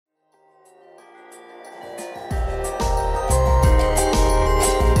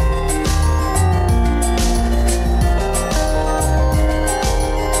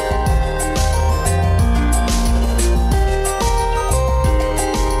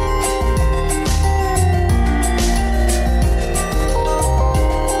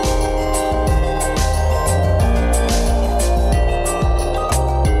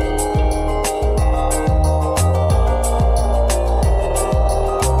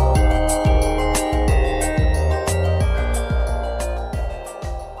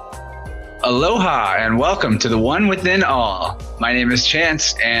Aloha and welcome to the One Within All. My name is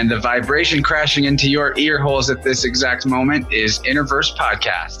Chance, and the vibration crashing into your ear holes at this exact moment is Innerverse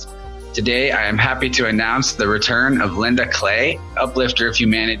Podcast. Today, I am happy to announce the return of Linda Clay, uplifter of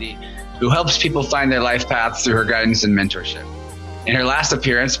humanity, who helps people find their life paths through her guidance and mentorship. In her last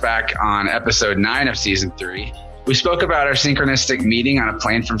appearance back on episode 9 of season 3, we spoke about our synchronistic meeting on a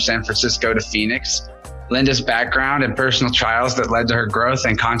plane from San Francisco to Phoenix, Linda's background and personal trials that led to her growth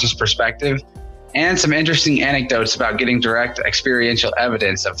and conscious perspective, and some interesting anecdotes about getting direct experiential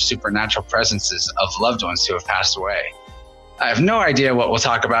evidence of supernatural presences of loved ones who have passed away. I have no idea what we'll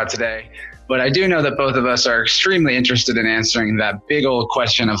talk about today, but I do know that both of us are extremely interested in answering that big old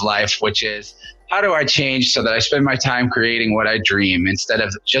question of life, which is, how do I change so that I spend my time creating what I dream instead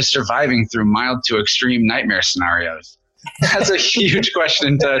of just surviving through mild to extreme nightmare scenarios? That's a huge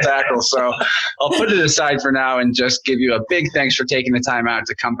question to tackle, so I'll put it aside for now and just give you a big thanks for taking the time out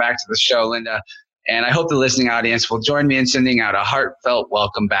to come back to the show, Linda. And I hope the listening audience will join me in sending out a heartfelt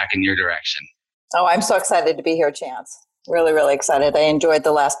welcome back in your direction. Oh, I'm so excited to be here, Chance. Really, really excited. I enjoyed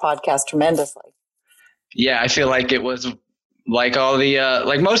the last podcast tremendously. Yeah, I feel like it was like all the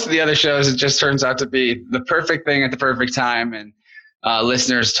like most of the other shows. It just turns out to be the perfect thing at the perfect time, and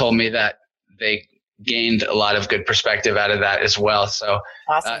listeners told me that they gained a lot of good perspective out of that as well. So,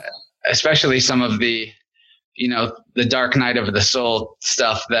 awesome. Especially some of the, the dark night of the soul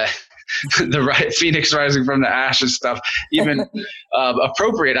stuff that the Phoenix rising from the ashes stuff, even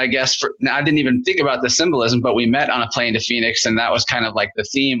appropriate, I guess. I didn't even think about the symbolism, but we met on a plane to Phoenix, and that was kind of like the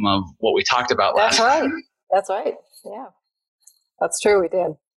theme of what we talked about last time. That's right. Yeah, that's true. We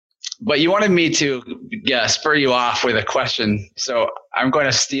did. But you wanted me to spur you off with a question. So I'm going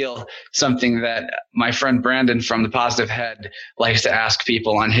to steal something that my friend Brandon from The Positive Head likes to ask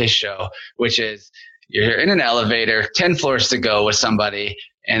people on his show, which is, you're in an elevator, 10 floors to go with somebody,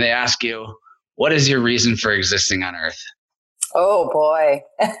 and they ask you, what is your reason for existing on Earth? Oh, boy.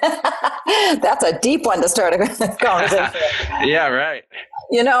 That's a deep one to start a conversation. Yeah, right.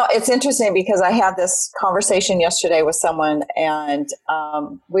 It's interesting because I had this conversation yesterday with someone, and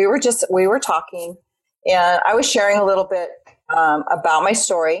we were talking, and I was sharing a little bit about my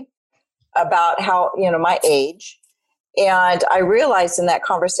story, about how, my age. And I realized in that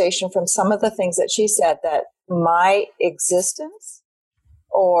conversation from some of the things that she said that my existence,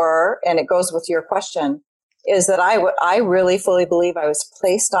 and it goes with your question, is that I really fully believe I was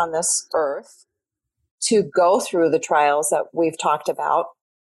placed on this earth to go through the trials that we've talked about,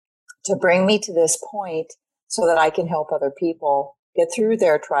 to bring me to this point so that I can help other people get through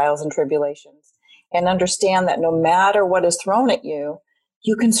their trials and tribulations and understand that no matter what is thrown at you,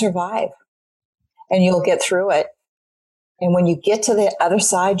 you can survive and you'll get through it. And when you get to the other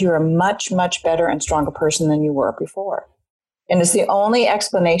side, you're a much, much better and stronger person than you were before. And it's the only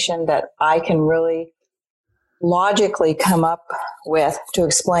explanation that I can really logically come up with to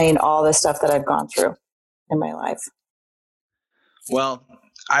explain all the stuff that I've gone through in my life. Well,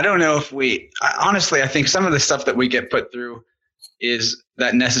 I don't know if honestly, I think some of the stuff that we get put through is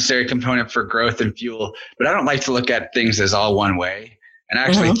that necessary component for growth and fuel, but I don't like to look at things as all one way. And I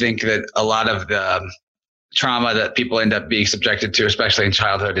actually think that a lot of the trauma that people end up being subjected to, especially in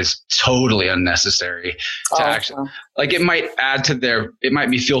childhood, is totally unnecessary to actually, like, it might add to it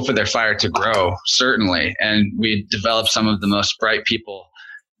might be fuel for their fire to grow, certainly. And we develop some of the most bright people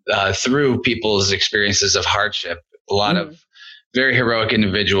through people's experiences of hardship. A lot of very heroic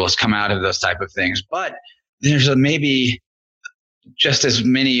individuals come out of those type of things, but there's maybe just as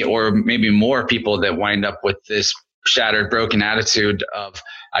many or maybe more people that wind up with this shattered, broken attitude of,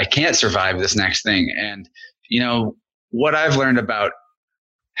 I can't survive this next thing. And, what I've learned about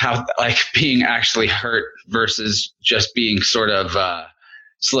how, like, being actually hurt versus just being sort of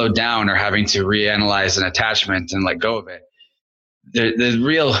slowed down or having to reanalyze an attachment and let go of it. The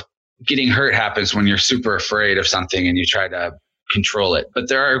real getting hurt happens when you're super afraid of something and you try to control it. But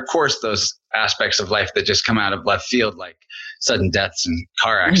there are, of course, those aspects of life that just come out of left field, like sudden deaths and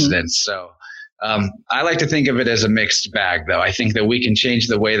car accidents. So I like to think of it as a mixed bag, though. I think that we can change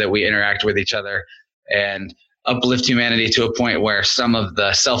the way that we interact with each other and uplift humanity to a point where some of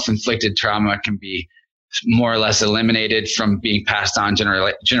the self-inflicted trauma can be more or less eliminated from being passed on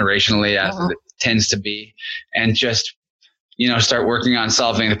generationally as it tends to be, and just, start working on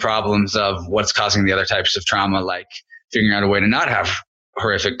solving the problems of what's causing the other types of trauma, like figuring out a way to not have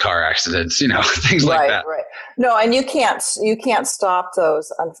horrific car accidents, things like that. Right. No, and you can't stop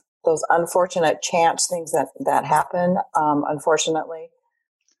those unfortunate chance things that happen, unfortunately.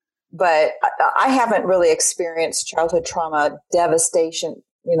 But I haven't really experienced childhood trauma devastation,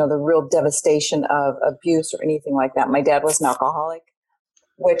 the real devastation of abuse or anything like that. My dad was an alcoholic,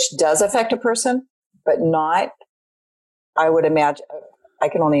 which does affect a person, but not, I would imagine, I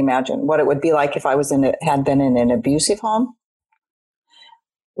can only imagine what it would be like if I had been in an abusive home.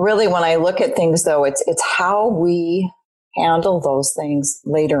 Really, when I look at things, though, it's how we handle those things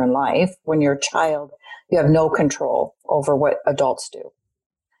later in life. When you're a child, you have no control over what adults do.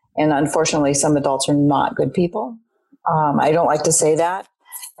 And unfortunately, some adults are not good people. I don't like to say that.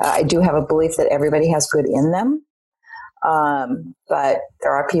 I do have a belief that everybody has good in them. But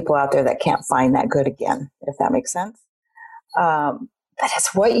there are people out there that can't find that good again, if that makes sense. But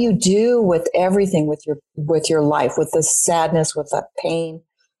it's what you do with everything, with your life, with the sadness, with the pain,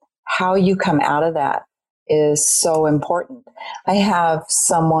 how you come out of that is so important. I have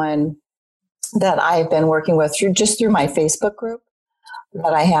someone that I've been working with through my Facebook group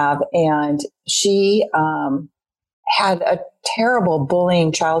that I have, and she had a terrible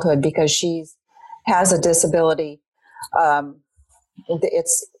bullying childhood because she has a disability.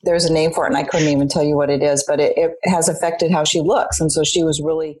 There's a name for it, and I couldn't even tell you what it is, but it has affected how she looks, and so she was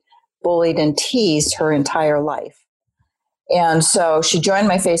really bullied and teased her entire life. And so she joined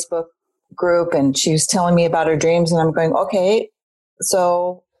my Facebook group, and she was telling me about her dreams, and I'm going, okay,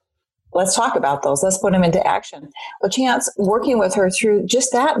 so let's talk about those. Let's put them into action. Well, Chance, working with her through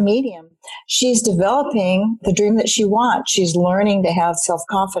just that medium, she's developing the dream that she wants. She's learning to have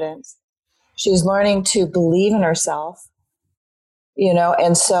self-confidence. She's learning to believe in herself,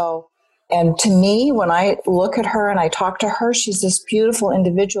 and to me, when I look at her and I talk to her, she's this beautiful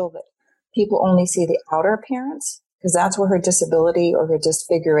individual that people only see the outer appearance because that's where her disability or her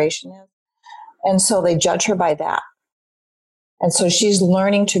disfiguration is. And so they judge her by that. And so she's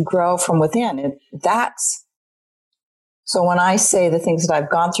learning to grow from within. So when I say the things that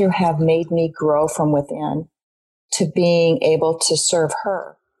I've gone through have made me grow from within to being able to serve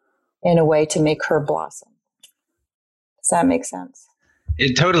her in a way to make her blossom. Does that make sense?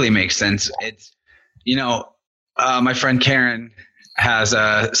 It totally makes sense. It's, my friend Karen has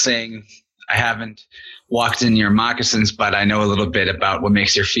a saying, I haven't walked in your moccasins, but I know a little bit about what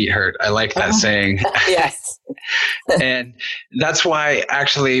makes your feet hurt. I like that saying. Yes. And that's why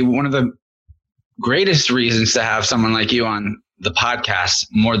actually one of the greatest reasons to have someone like you on the podcast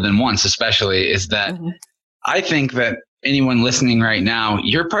more than once, especially, is that I think that anyone listening right now,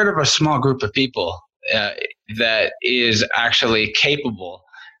 you're part of a small group of people that is actually capable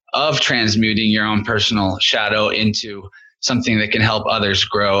of transmuting your own personal shadow into something that can help others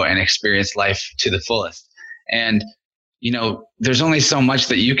grow and experience life to the fullest. And, there's only so much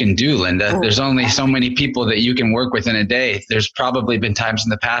that you can do, Linda. There's only so many people that you can work with in a day. There's probably been times in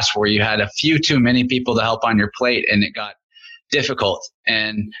the past where you had a few too many people to help on your plate and it got difficult,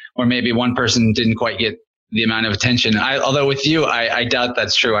 or maybe one person didn't quite get the amount of attention. Although with you, I doubt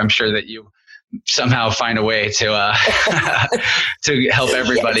that's true. I'm sure that you somehow find a way to to help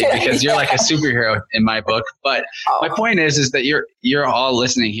everybody because you're like a superhero in my book. But my point is that you're all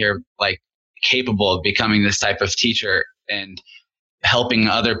listening here, like capable of becoming this type of teacher and helping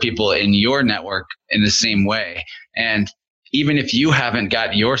other people in your network in the same way. And even if you haven't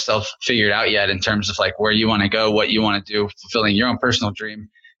got yourself figured out yet in terms of like where you want to go, what you want to do, fulfilling your own personal dream,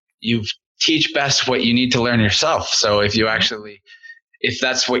 you teach best what you need to learn yourself. So if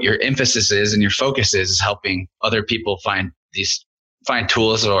that's what your emphasis is and your focus is helping other people find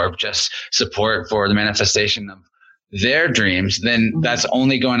tools or just support for the manifestation of their dreams, then that's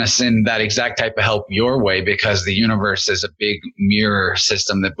only going to send that exact type of help your way because the universe is a big mirror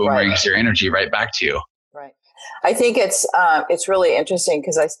system that boomerangs your energy right back to you. Right. I think it's really interesting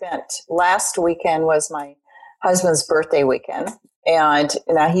because last weekend was my husband's birthday weekend, and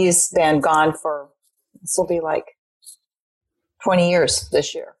now he's been gone this will be like 20 years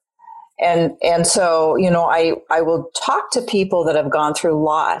this year. And so, I will talk to people that have gone through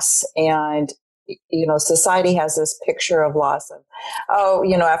loss, and, society has this picture of loss of,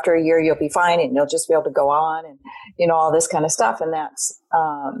 after a year you'll be fine and you'll just be able to go on and, all this kind of stuff. And that's,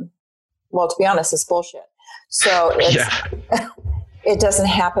 to be honest, it's bullshit. So it doesn't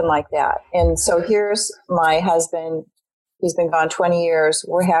happen like that. And so here's my husband. He's been gone 20 years.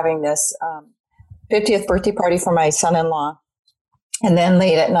 We're having this 50th birthday party for my son-in-law. And then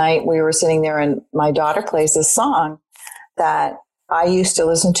late at night, we were sitting there and my daughter plays this song that I used to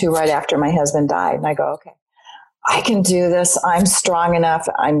listen to right after my husband died. And I go, okay, I can do this. I'm strong enough.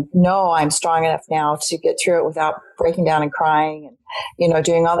 I'm strong enough now to get through it without breaking down and crying and,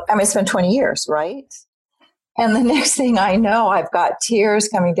 doing all that. It's been 20 years, right? And the next thing I know, I've got tears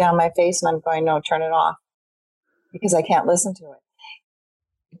coming down my face and I'm going, no, turn it off because I can't listen to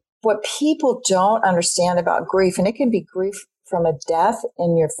it. What people don't understand about grief, and it can be grief from a death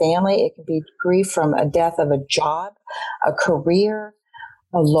in your family. It can be grief from a death of a job, a career,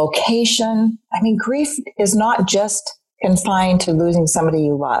 a location. I mean, grief is not just confined to losing somebody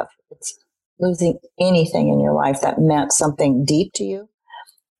you love. It's losing anything in your life that meant something deep to you,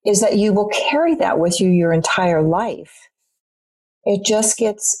 is that you will carry that with you your entire life. It just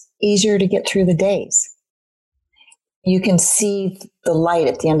gets easier to get through the days. You can see the light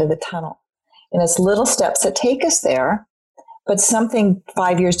at the end of the tunnel. And it's little steps that take us there, but something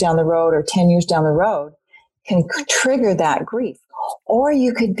 5 years down the road or 10 years down the road can trigger that grief. Or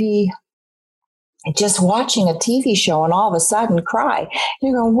you could be just watching a TV show and all of a sudden cry. And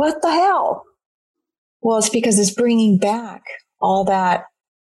you're going, what the hell? Well, it's because it's bringing back all that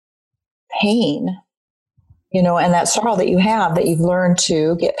pain, and that sorrow that you have that you've learned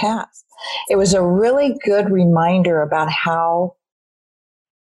to get past. It was a really good reminder about how,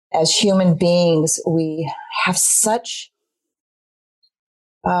 as human beings, we have such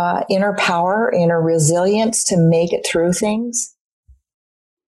inner power, inner resilience to make it through things,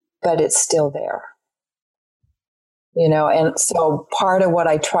 but it's still there. And so part of what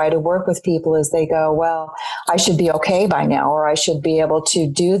I try to work with people is they go, well, I should be okay by now, or I should be able to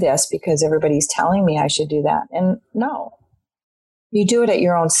do this because everybody's telling me I should do that. And no, you do it at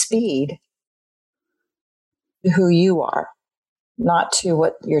your own speed, who you are, not to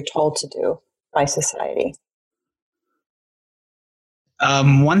what you're told to do by society.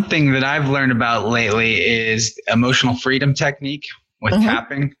 One thing that I've learned about lately is emotional freedom technique with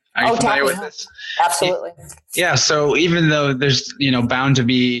tapping. Are you familiar with this? Absolutely. Yeah. So even though there's, bound to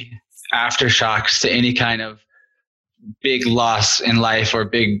be aftershocks to any kind of big loss in life or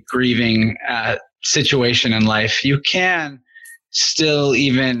big grieving situation in life, you can still,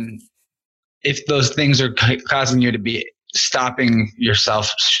 even if those things are causing you to be stopping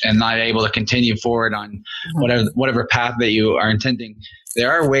yourself and not able to continue forward on whatever path that you are intending,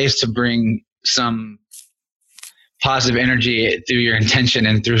 there are ways to bring some positive energy through your intention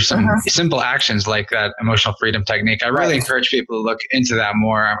and through some simple actions like that emotional freedom technique. I really encourage people to look into that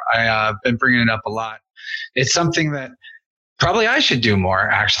more. I've been bringing it up a lot. It's something that probably I should do more,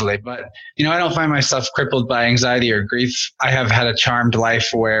 actually. But, I don't find myself crippled by anxiety or grief. I have had a charmed life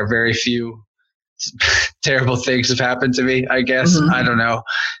where very few terrible things have happened to me, I guess. I don't know.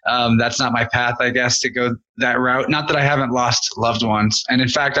 That's not my path, I guess, to go that route. Not that I haven't lost loved ones. And in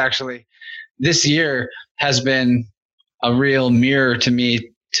fact, actually, this year has been a real mirror to me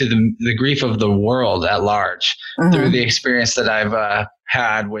to the grief of the world at large through the experience that I've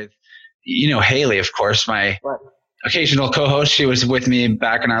had with, Haley, of course, my occasional co-host. She was with me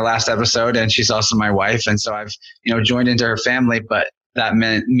back in our last episode, and she's also my wife. And so I've, joined into her family, but that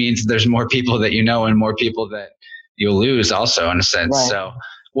means there's more people that and more people that you'll lose also, in a sense. Right. So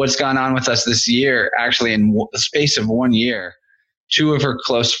what's gone on with us this year, actually in the space of 1 year, 2 of her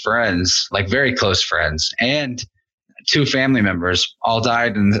close friends, like very close friends, and 2 family members all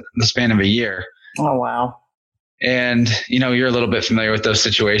died in the span of a year. Oh, wow. And, you're a little bit familiar with those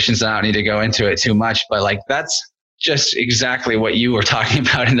situations. I don't need to go into it too much, but that's just exactly what you were talking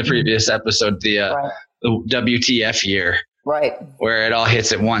about in the previous episode, the WTF year. Right. Where it all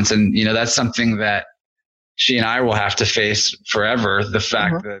hits at once. And, that's something that she and I will have to face forever. The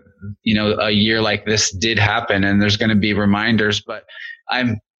fact that, a year like this did happen, and there's going to be reminders, but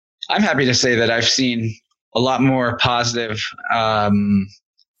I'm happy to say that I've seen a lot more positive,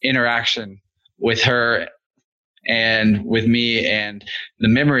 interaction with her and with me and the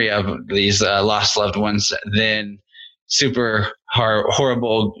memory of these lost loved ones than super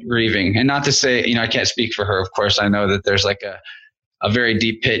horrible grieving. And not to say, I can't speak for her. Of course, I know that there's like a very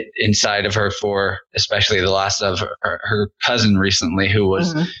deep pit inside of her for especially the loss of her cousin recently, who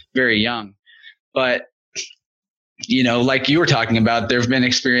was very young. But, like you were talking about, there have been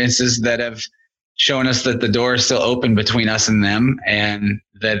experiences that have shown us that the door is still open between us and them, and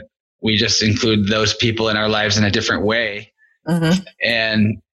that we just include those people in our lives in a different way.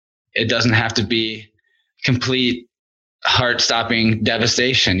 And it doesn't have to be complete heart-stopping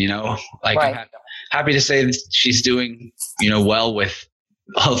devastation, I'm happy to say that she's doing, well with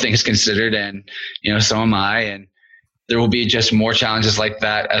all things considered, and, so am I. And there will be just more challenges like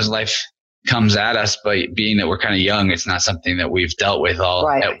that as life comes at us. But being that we're kind of young, it's not something that we've dealt with all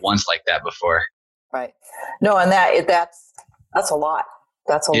at once like that before. Right. No, and that's a lot.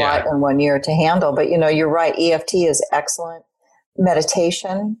 That's a lot in 1 year to handle. But, you're right. EFT is excellent.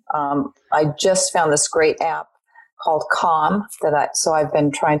 Meditation. I just found this great app called Calm so I've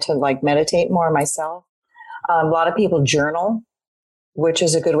been trying to meditate more myself. A lot of people journal, which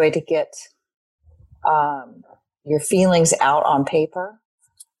is a good way to get your feelings out on paper.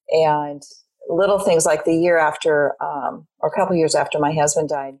 And little things like the year after, or a couple years after my husband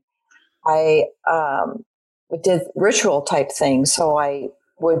died, I did ritual type things. So I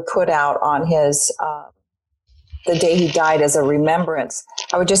would put out on his, the day he died as a remembrance,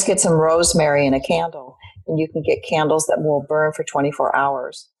 I would just get some rosemary and a candle. And you can get candles that will burn for 24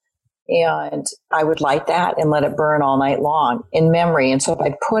 hours. And I would light that and let it burn all night long in memory. And so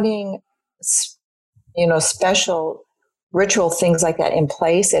by putting, special ritual things like that in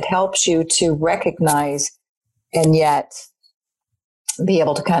place, it helps you to recognize and yet be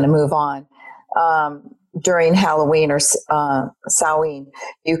able to kind of move on. During Halloween or Samhain,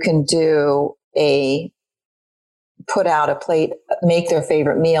 you can put out a plate, make their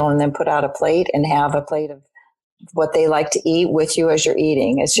favorite meal, and then put out a plate and have a plate of what they like to eat with you as you're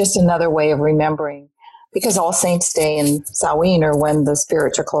eating. It's just another way of remembering, because All Saints Day and Samhain are when the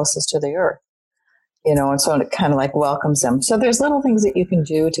spirits are closest to the earth, and so it kind of like welcomes them. So there's little things that you can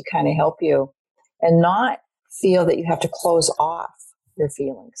do to kind of help you and not feel that you have to close off your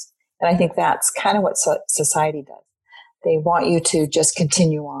feelings. And I think that's kind of what society does. They want you to just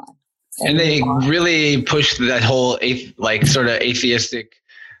continue on. And they really push that whole sort of atheistic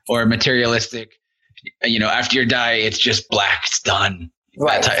or materialistic, after you die, it's just black, it's done.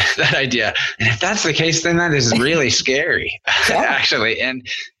 Right. That idea. And if that's the case, then that is really scary, actually. And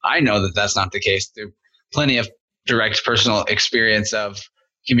I know that that's not the case through plenty of direct personal experience of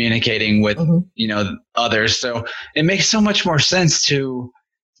communicating with, others. So it makes so much more sense to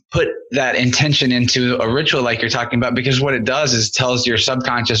put that intention into a ritual like you're talking about, because what it does is tells your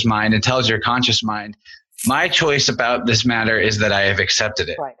subconscious mind and tells your conscious mind, my choice about this matter is that I have accepted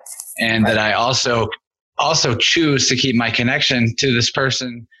it. Right. And that I also choose to keep my connection to this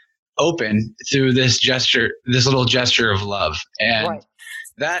person open through this little gesture of love. And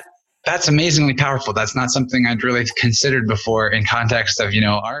that's amazingly powerful. That's not something I'd really considered before in context of,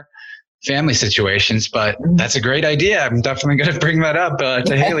 our family situations, but that's a great idea. I'm definitely going to bring that up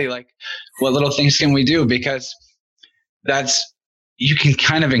to Haley. Like, what little things can we do? Because you can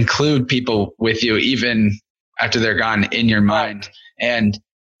kind of include people with you even after they're gone in your mind. And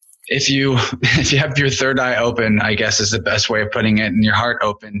if you have your third eye open, I guess is the best way of putting it, and your heart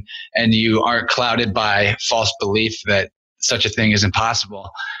open, and you aren't clouded by false belief that such a thing is impossible.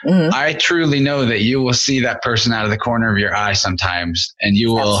 I truly know that you will see that person out of the corner of your eye sometimes, and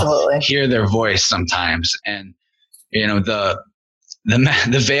you will hear their voice sometimes. And,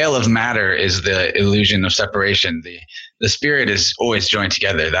 the veil of matter is the illusion of separation. The spirit is always joined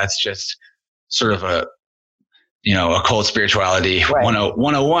together. That's just sort of a occult spirituality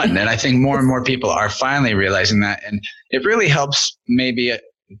 101. And I think more and more people are finally realizing that. And it really helps maybe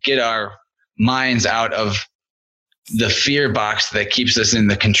get our minds out of the fear box that keeps us in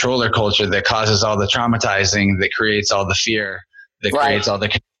the controller culture that causes all the traumatizing, that creates all the fear, that creates all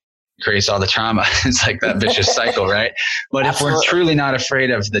the trauma. It's like that vicious cycle, right? But if we're truly not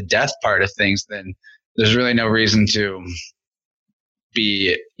afraid of the death part of things, then there's really no reason to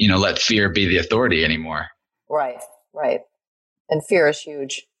be, let fear be the authority anymore. Right. And fear is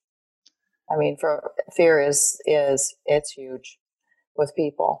huge. I mean, fear is it's huge with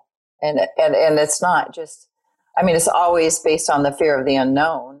people. And it's not just, it's always based on the fear of the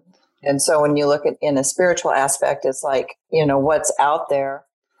unknown. And so when you look at in a spiritual aspect, it's like, what's out there,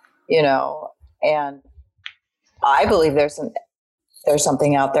 and I believe there's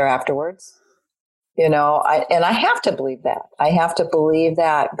something out there afterwards, and I have to believe that. I have to believe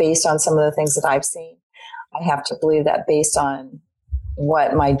that based on some of the things that I've seen. I have to believe that based on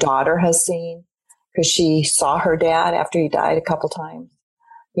what my daughter has seen, because she saw her dad after he died a couple times.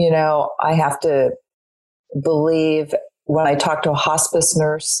 I have to believe when I talked to a hospice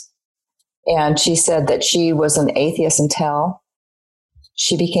nurse, and she said that she was an atheist until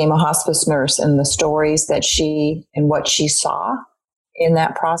she became a hospice nurse, and the stories that she and what she saw in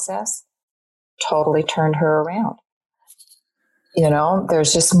that process totally turned her around.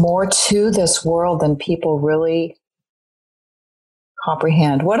 There's just more to this world than people really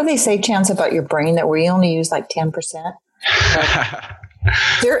comprehend. What do they say, Chance, about your brain, that we only use like 10%?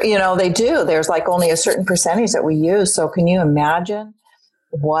 They do. There's like only a certain percentage that we use. So can you imagine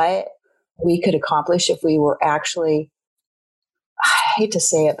what we could accomplish if we were actually, I hate to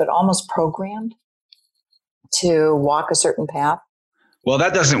say it, but almost programmed to walk a certain path? Well,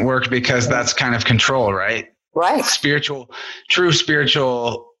 that doesn't work because that's kind of control, right? Right. True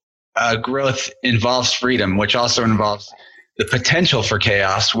spiritual growth involves freedom, which also involves the potential for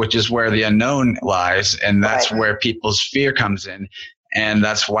chaos, which is where the unknown lies. And that's where people's fear comes in. And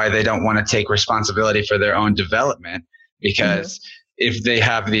that's why they don't want to take responsibility for their own development, because if they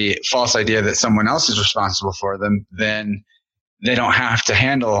have the false idea that someone else is responsible for them, then they don't have to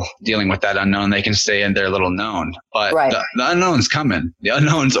handle dealing with that unknown. They can stay in their little known. But Right. the unknown's coming. The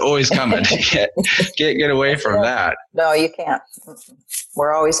unknown's always coming. Get away from that. No, you can't.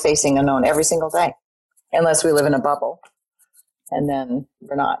 We're always facing unknown every single day, unless we live in a bubble, and then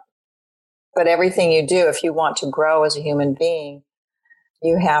we're not. But everything you do, if you want to grow as a human being,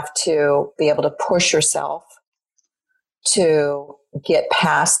 you have to be able to push yourself to get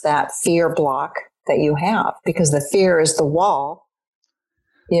past that fear block that you have, because the fear is the wall,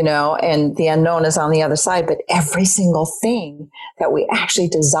 and the unknown is on the other side. But every single thing that we actually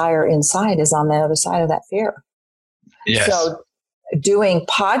desire inside is on the other side of that fear. Yes. So doing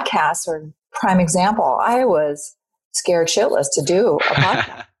podcasts are prime example. I was scared shitless to do a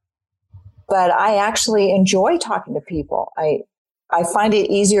podcast, but I actually enjoy talking to people. I find it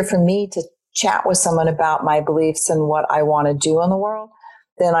easier for me to chat with someone about my beliefs and what I want to do in the world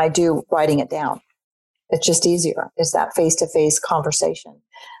than I do writing it down. It's just easier. It's that face-to-face conversation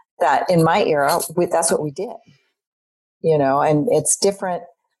that in my era, that's what we did, and it's different.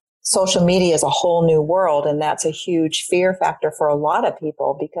 Social media is a whole new world, and that's a huge fear factor for a lot of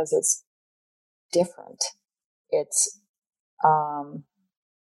people because it's different. It's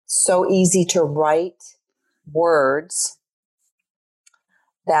so easy to write words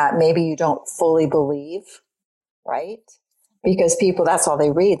that maybe you don't fully believe, right? Because people, that's all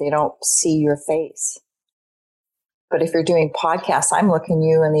they read. They don't see your face. But if you're doing podcasts, I'm looking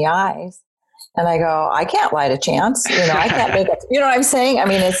you in the eyes and I go, I can't lie to chance. I can't make it. You know what I'm saying? I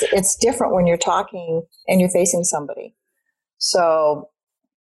mean, it's different when you're talking and you're facing somebody. So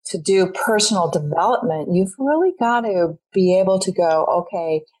to do personal development, you've really got to be able to go,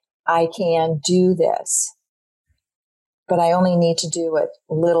 okay, I can do this, but I only need to do it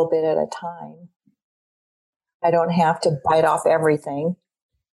a little bit at a time. I don't have to bite off everything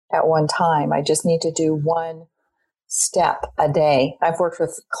at one time. I just need to do one step a day. I've worked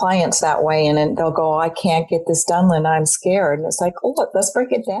with clients that way, and then they'll go, I can't get this done, Lynn, I'm scared. And it's like, oh, look, let's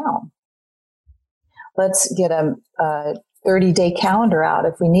break it down. Let's get a 30-day calendar out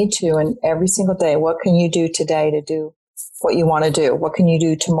if we need to. And every single day, what can you do today to do what you want to do? What can you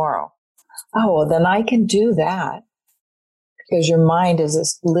do tomorrow? Oh, well, then I can do that, because your mind is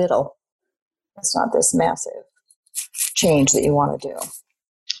this little. It's not this massive change that you want to do.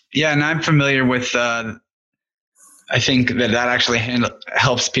 Yeah, and I'm familiar with I think that actually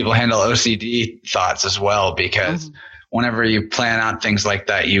helps people handle OCD thoughts as well, because whenever you plan out things like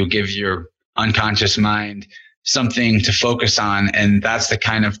that, you give your unconscious mind something to focus on, and that's the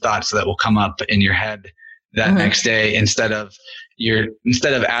kind of thoughts that will come up in your head that next day, instead of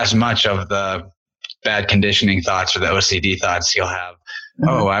as much of the bad conditioning thoughts or the OCD thoughts you'll have.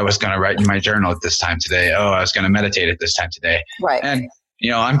 Oh, I was going to write in my journal at this time today. Oh, I was going to meditate at this time today. Right. And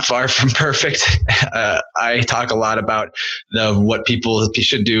I'm far from perfect. I talk a lot about what people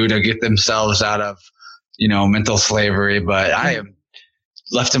should do to get themselves out of, mental slavery. But I am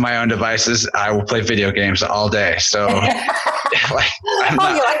left to my own devices. I will play video games all day. So, you like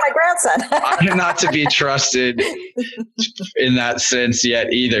my grandson. I'm not to be trusted in that sense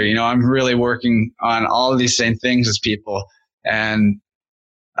yet either. I'm really working on all of these same things as people, and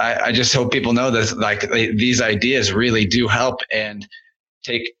I just hope people know that these ideas really do help, and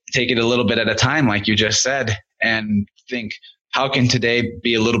take it a little bit at a time, like you just said, and think, how can today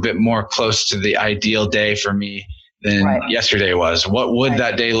be a little bit more close to the ideal day for me than yesterday was? What would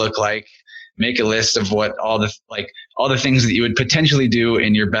that day look like? Make a list of what all the things that you would potentially do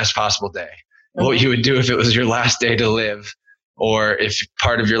in your best possible day. What you would do if it was your last day to live, or if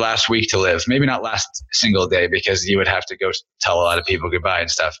part of your last week to live. Maybe not last single day, because you would have to go tell a lot of people goodbye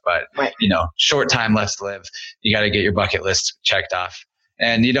and stuff, but short time left to live. You got to get your bucket list checked off.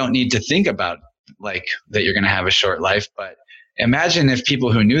 And you don't need to think about that you're going to have a short life, but imagine if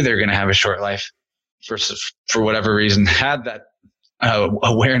people who knew they're going to have a short life for whatever reason had that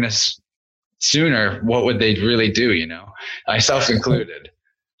awareness sooner. What would they really do? Myself included.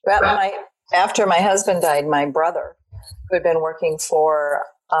 Well, after my husband died, my brother, who had been working for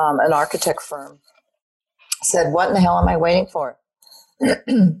an architect firm, said, what in the hell am I waiting for?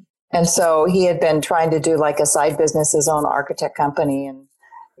 And so he had been trying to do like a side business, his own architect company, and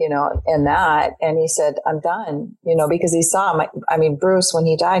and he said, I'm done, because he saw Bruce, when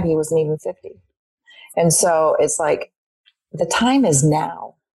he died, he wasn't even 50. And so it's like, the time is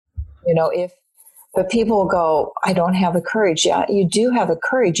now, but people go, I don't have the courage. Yeah, you do have the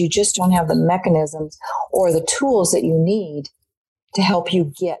courage. You just don't have the mechanisms or the tools that you need to help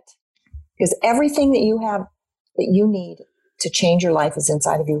you get, because everything that you have that you need to change your life is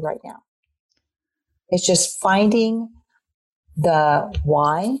inside of you right now. It's just finding the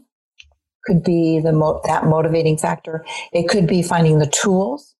why could be that motivating factor. It could be finding the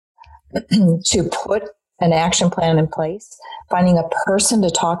tools to put an action plan in place, finding a person to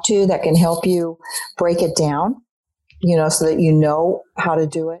talk to that can help you break it down, so that you know how to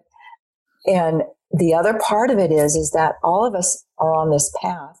do it. And the other part of it is that all of us are on this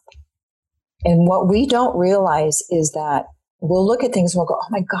path. And what we don't realize is that we'll look at things and we'll go, oh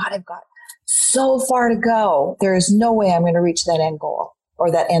my God, I've got so far to go. There is no way I'm going to reach that end goal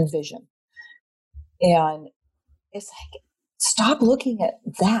or that end vision. And it's like, stop looking at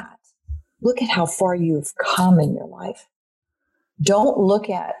that. Look at how far you've come in your life. Don't look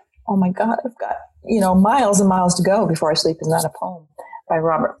at, oh my God, I've got, miles and miles to go before I sleep. Is not a poem by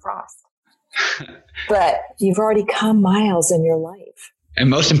Robert Frost. But you've already come miles in your life. And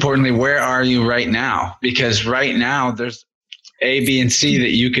most importantly, where are you right now? Because right now there's A, B, and C that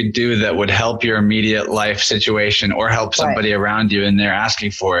you could do that would help your immediate life situation or help somebody around you, and they're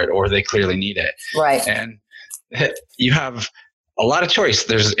asking for it or they clearly need it. Right. And you have a lot of choice.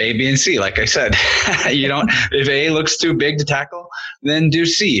 There's A, B, and C. Like I said, if A looks too big to tackle, then do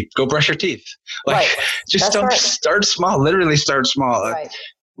C. Go brush your teeth. Just start small. Literally start small. Right.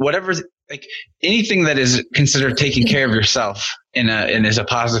 Whatever. Like anything that is considered taking care of yourself and is a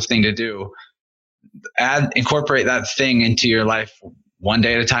positive thing to do, incorporate that thing into your life one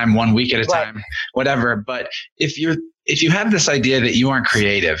day at a time, 1 week at a time, whatever. But if you have this idea that you aren't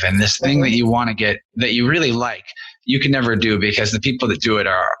creative and this thing that you want to get, that you really like, you can never do, because the people that do it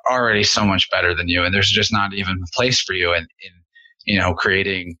are already so much better than you. And there's just not even a place for you in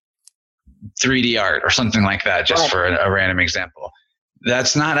creating 3D art or something like that, just for a random example.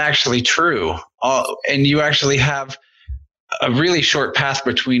 That's not actually true. And you actually have a really short path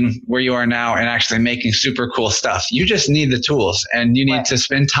between where you are now and actually making super cool stuff. You just need the tools and you need to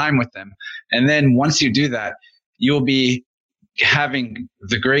spend time with them. And then once you do that, you'll be having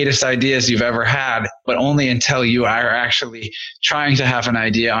the greatest ideas you've ever had, but only until you are actually trying to have an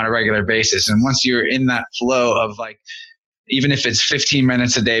idea on a regular basis. And once you're in that flow of even if it's 15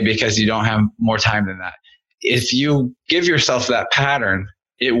 minutes a day because you don't have more time than that, if you give yourself that pattern,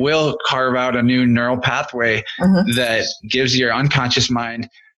 it will carve out a new neural pathway that gives your unconscious mind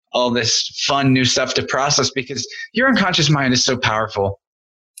all this fun new stuff to process, because your unconscious mind is so powerful.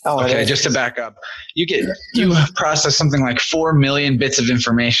 Just to back up, you process something like 4 million bits of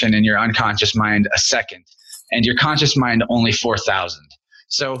information in your unconscious mind a second, and your conscious mind only 4,000.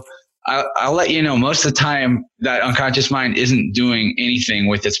 So I'll let you know, most of the time that unconscious mind isn't doing anything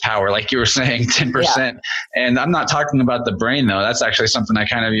with its power. Like you were saying, 10%. Yeah. And I'm not talking about the brain though. That's actually something I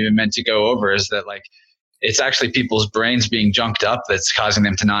kind of even meant to go over, is that it's actually people's brains being junked up that's causing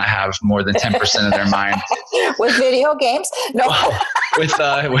them to not have more than 10% of their mind. With video games? No. with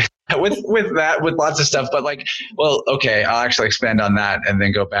lots of stuff. But I'll actually expand on that and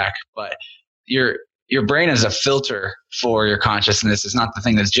then go back. But your brain is a filter for your consciousness. It's not the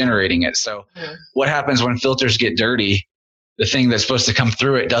thing that's generating it. So what happens when filters get dirty? The thing that's supposed to come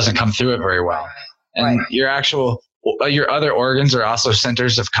through it doesn't come through it very well. And your other organs are also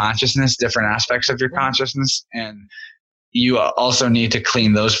centers of consciousness, different aspects of your consciousness. And you also need to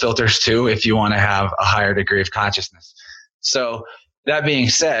clean those filters too if you want to have a higher degree of consciousness. So that being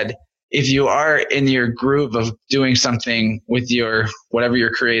said, if you are in your groove of doing something with whatever your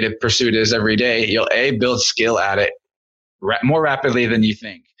creative pursuit is every day, you'll build skill at it more rapidly than you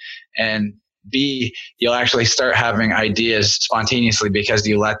think. And B, you'll actually start having ideas spontaneously because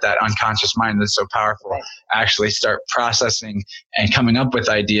you let that unconscious mind that's so powerful actually start processing and coming up with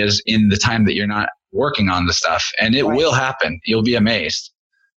ideas in the time that you're not working on the stuff. And it will happen. You'll be amazed.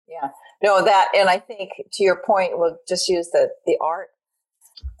 Yeah. No, and I think to your point, we'll just use the art.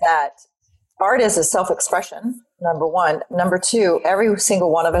 That art is a self-expression, number one. Number two, every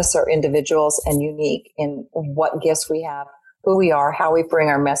single one of us are individuals and unique in what gifts we have, who we are, how we bring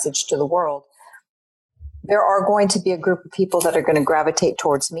our message to the world. There are going to be a group of people that are going to gravitate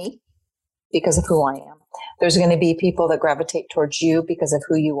towards me because of who I am. There's going to be people that gravitate towards you because of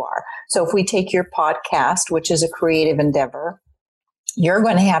who you are. So if we take your podcast, which is a creative endeavor, you're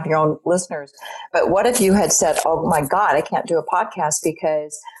going to have your own listeners. But what if you had said, oh my God, I can't do a podcast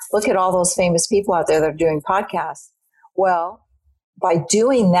because look at all those famous people out there that are doing podcasts. Well, by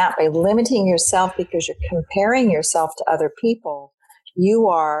doing that, by limiting yourself because you're comparing yourself to other people, you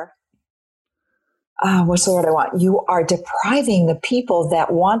are, what's the word I want? You are depriving the people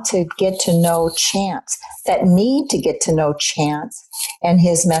that want to get to know Chance, that need to get to know Chance and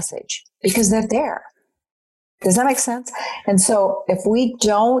his message, because they're there. Does that make sense? And so if we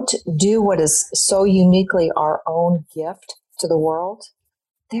don't do what is so uniquely our own gift to the world,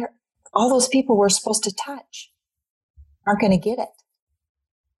 all those people we're supposed to touch aren't going to get it.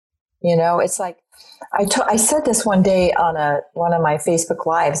 It's like, I said this one day on one of my Facebook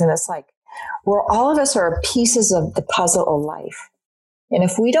lives, and it's like, we're all of us are pieces of the puzzle of life. And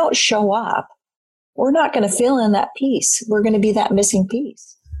if we don't show up, we're not going to fill in that piece. We're going to be that missing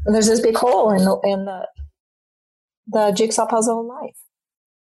piece. And there's this big hole in the jigsaw puzzle of life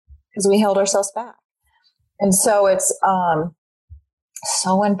because we held ourselves back. And so it's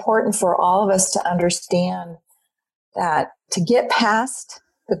so important for all of us to understand that, to get past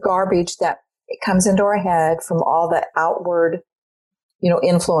the garbage that it comes into our head from all the outward,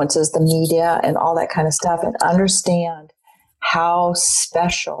 influences, the media and all that kind of stuff, and understand how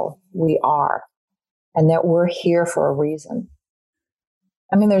special we are and that we're here for a reason.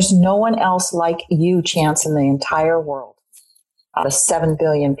 I mean, there's no one else like you, Chance, in the entire world out of 7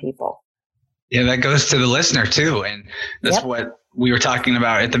 billion people. Yeah, that goes to the listener too. And that's what we were talking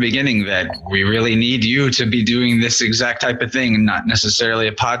about at the beginning, that we really need you to be doing this exact type of thing, not necessarily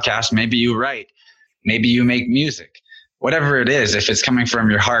a podcast. Maybe you write, maybe you make music, whatever it is. If it's coming from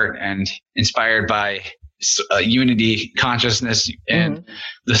your heart and inspired by unity consciousness and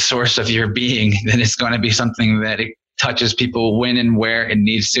the source of your being, then it's going to be something that it touches people when and where it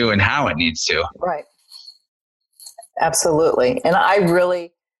needs to and how it needs to. Right. Absolutely. And I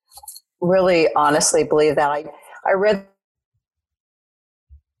really, really honestly believe that. I read,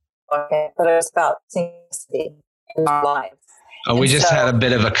 but it was about synchronicity in our lives. Oh, we just had a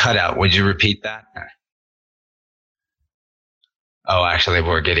bit of a cutout. Would you repeat that? Oh, actually,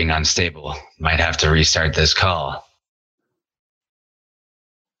 we're getting unstable. Might have to restart this call.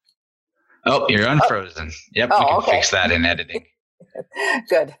 Oh, you're unfrozen. Yep, we can fix that in editing.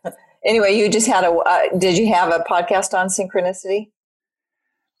 Good. Anyway, you just had did you have a podcast on synchronicity?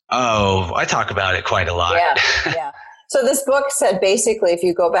 Oh, I talk about it quite a lot. Yeah. So this book said basically, if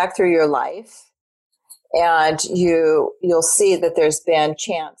you go back through your life and you'll see that there's been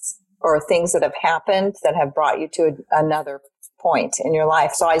chance or things that have happened that have brought you to another point in your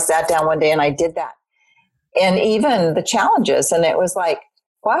life. So I sat down one day and I did that. And even the challenges, and it was like,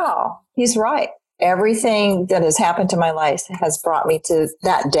 wow, he's right. Everything that has happened to my life has brought me to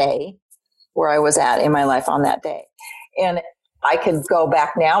that day where I was at in my life on that day. And I could go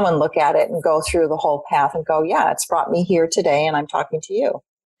back now and look at it and go through the whole path and go, yeah, it's brought me here today and I'm talking to you.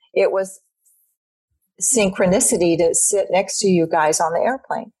 It was synchronicity to sit next to you guys on the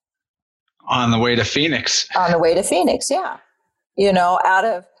airplane. On the way to Phoenix. On the way to Phoenix, yeah. Out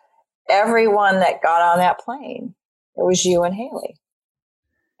of everyone that got on that plane, it was you and Haley.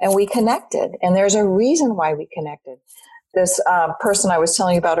 And we connected. And there's a reason why we connected. This person I was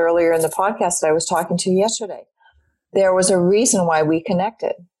telling you about earlier in the podcast that I was talking to yesterday, there was a reason why we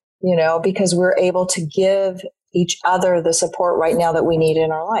connected, because we're able to give each other the support right now that we need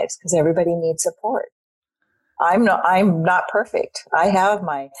in our lives, because everybody needs support. I'm not perfect. I have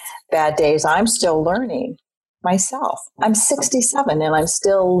my bad days. I'm still learning myself. I'm 67 and I'm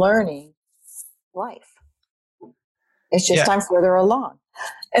still learning life. It's just I'm further along.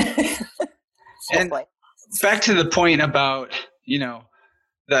 And back to the point about,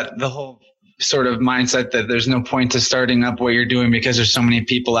 that the whole sort of mindset that there's no point to starting up what you're doing because there's so many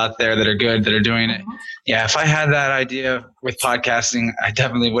people out there that are good, that are doing it. Yeah. If I had that idea with podcasting, I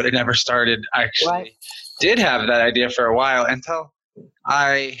definitely would have never started. I actually did have that idea for a while until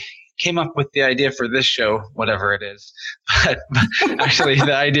I came up with the idea for this show, whatever it is. But actually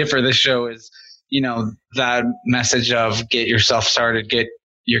the idea for this show is, that message of get yourself started, get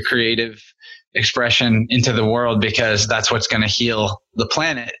your creative expression into the world, because that's what's going to heal the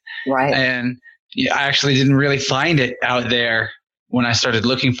planet. Right. And I actually didn't really find it out there when I started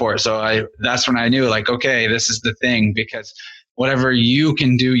looking for it. So that's when I knew, like, okay, this is the thing, because whatever you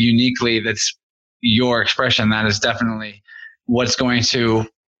can do uniquely, that's your expression, that is definitely what's going to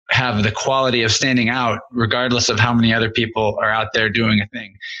have the quality of standing out, regardless of how many other people are out there doing a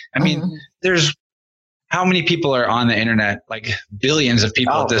thing. I mean, there's how many people are on the internet? Like billions of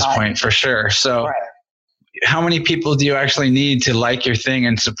people at this point, for sure. So how many people do you actually need to like your thing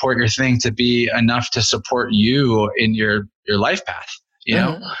and support your thing to be enough to support you in your life path?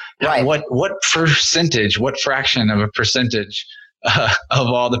 What percentage, what fraction of a percentage of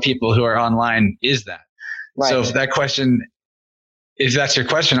all the people who are online is that? So if that's your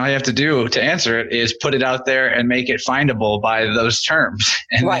question, all you have to do to answer it is put it out there and make it findable by those terms.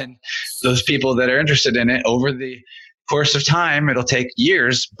 And then those people that are interested in it, over the course of time, it'll take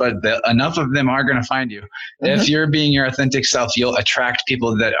years, but enough of them are going to find you. If you're being your authentic self, you'll attract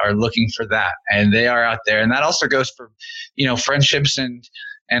people that are looking for that, and they are out there. And that also goes for, friendships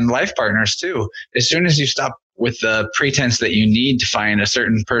and life partners too. As soon as you stop with the pretense that you need to find a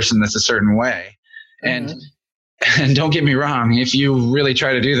certain person that's a certain way, and And don't get me wrong, if you really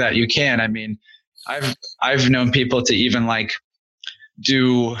try to do that, you can. I mean, I've known people to even like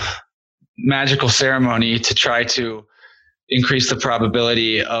do magical ceremony to try to increase the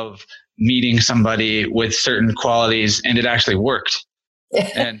probability of meeting somebody with certain qualities, and it actually worked.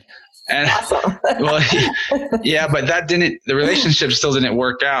 And awesome. Well, yeah, but the relationship still didn't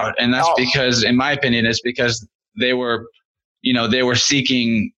work out. And that's because, in my opinion, it's because they were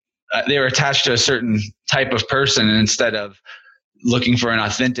seeking, they were attached to a certain type of person instead of looking for an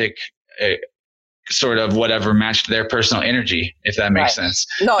authentic sort of whatever matched their personal energy, if that makes sense.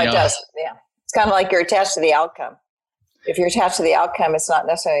 No, it does. Yeah. It's kind of like you're attached to the outcome. If you're attached to the outcome, it's not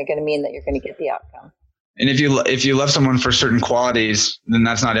necessarily going to mean that you're going to get the outcome. And if you love someone for certain qualities, then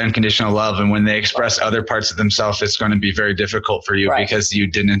that's not unconditional love. And when they express other parts of themselves, it's going to be very difficult for you because you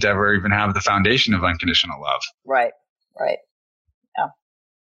didn't ever even have the foundation of unconditional love. Right. Yeah.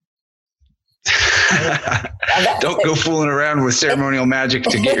 Don't go fooling around with ceremonial magic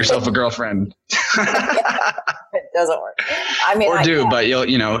to get yourself a girlfriend. It doesn't work. I mean, but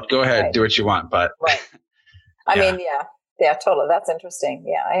go ahead, do what you want. But I mean, yeah, totally. That's interesting.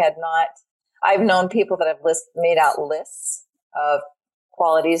 Yeah, I've known people that have made out lists of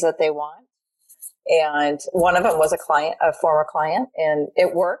qualities that they want. And one of them was a former client, and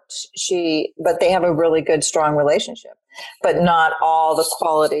it worked. But they have a really good, strong relationship, but not all the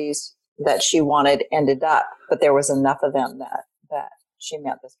qualities that she wanted ended up, but there was enough of them that she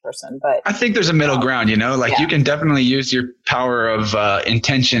met this person. But I think there's a middle ground, you can definitely use your power of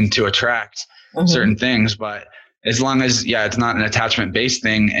intention to attract certain things, but as long as, it's not an attachment based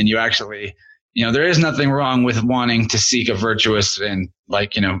thing. And you actually, there is nothing wrong with wanting to seek a virtuous and a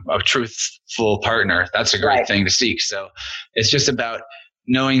truthful partner. That's a great thing to seek. So it's just about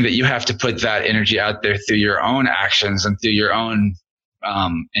knowing that you have to put that energy out there through your own actions and through your own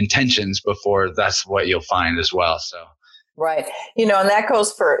intentions before that's what you'll find as well. So right, and that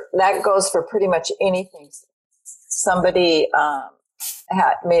goes for pretty much anything. Somebody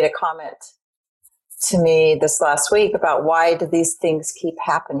had made a comment to me this last week about why do these things keep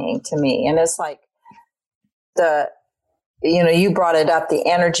happening to me, and it's like you brought it up, the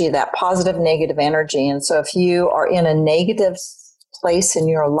energy, that positive negative energy. And so if you are in a negative place in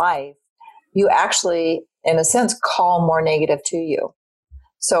your life, you actually in a sense call more negative to you.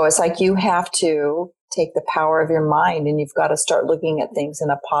 So it's like you have to take the power of your mind, and you've got to start looking at things in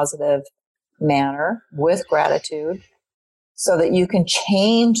a positive manner with gratitude so that you can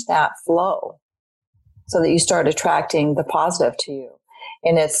change that flow so that you start attracting the positive to you.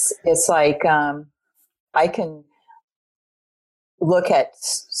 And it's like I can look at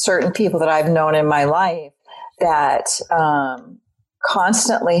certain people that I've known in my life that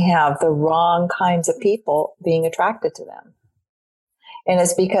constantly have the wrong kinds of people being attracted to them. And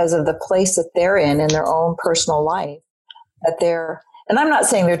it's because of the place that they're in their own personal life that and I'm not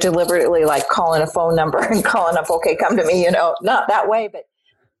saying they're deliberately like calling a phone number and calling up, okay, come to me, not that way, but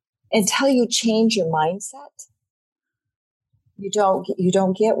until you change your mindset, you don't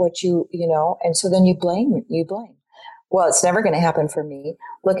get what and so then you blame. Well, it's never going to happen for me.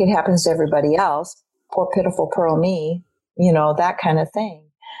 Look, it happens to everybody else. Poor pitiful pearl me, that kind of thing.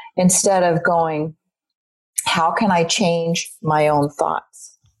 Instead of going, how can I change my own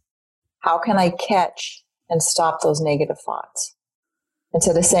thoughts? How can I catch and stop those negative thoughts?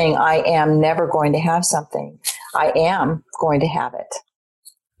 Instead of saying, I am never going to have something, I am going to have it.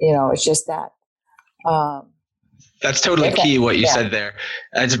 It's just that. That's totally key what you said there.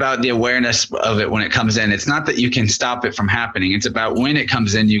 It's about the awareness of it when it comes in. It's not that you can stop it from happening. It's about when it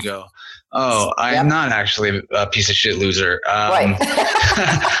comes in, you go, oh, I am not actually a piece of shit loser. Right.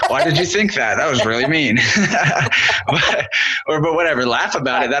 Why did you think that? That was really mean. but whatever, laugh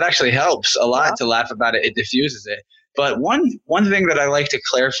about it. That actually helps a lot to laugh about it. It diffuses it. But one thing that I like to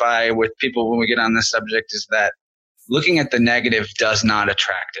clarify with people when we get on this subject is that looking at the negative does not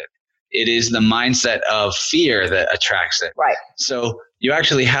attract it. It is the mindset of fear that attracts it. Right. So you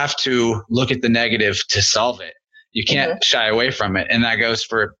actually have to look at the negative to solve it. You can't shy away from it. And that goes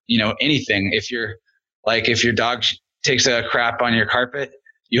for, anything. If your dog takes a crap on your carpet,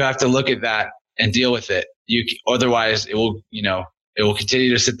 you have to look at that and deal with it. Otherwise it will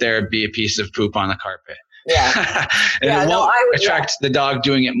continue to sit there and be a piece of poop on the carpet. Yeah. And it won't attract the dog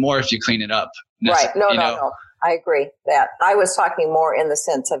doing it more if you clean it up. Right. No. I agree that I was talking more in the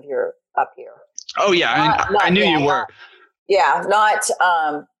sense of you're up here. Oh yeah. I knew you were. You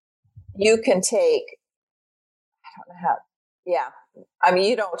can take, I don't know how. Yeah. I mean,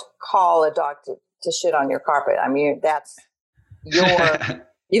 you don't call a dog to shit on your carpet. I mean, that's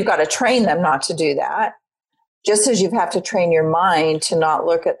you've got to train them not to do that. just as you have to train your mind to not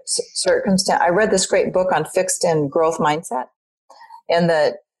look at circumstance. I read this great book on fixed and growth mindset, and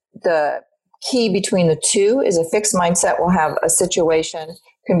the key between the two is a fixed mindset will have a situation,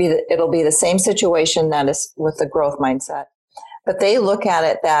 it'll be the same situation that is with the growth mindset. But they look at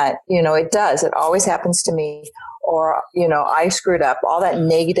it that, it always happens to me, or, I screwed up, all that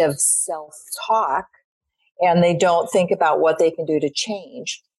negative self-talk, and they don't think about what they can do to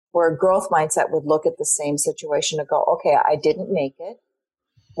change. Where a growth mindset would look at the same situation and go, okay, I didn't make it.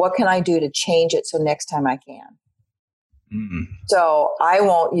 What can I do to change it so next time I can? Mm-hmm. So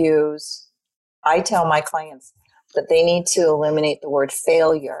I tell my clients that they need to eliminate the word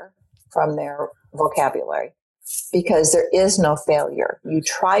failure from their vocabulary, because there is no failure. You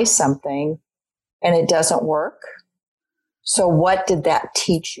try something and it doesn't work. So what did that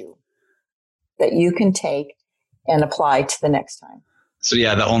teach you that you can take and apply to the next time? So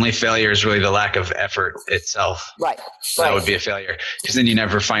yeah, the only failure is really the lack of effort itself. Right. That would be a failure, because then you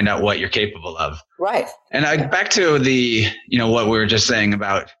never find out what you're capable of. Right. And back to the, what we were just saying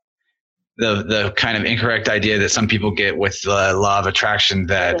about the kind of incorrect idea that some people get with the law of attraction,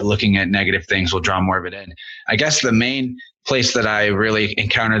 that looking at negative things will draw more of it in. I guess the main place that I really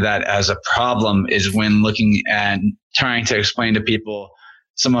encounter that as a problem is when looking at trying to explain to people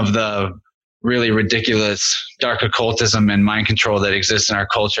some of the really ridiculous dark occultism and mind control that exists in our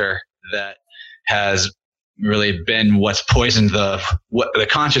culture, that has really been what's poisoned the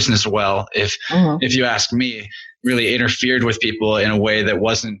consciousness well, if you ask me, really interfered with people in a way that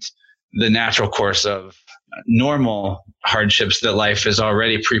wasn't the natural course of normal hardships that life is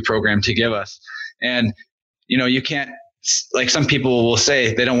already pre-programmed to give us. And, you can't, like some people will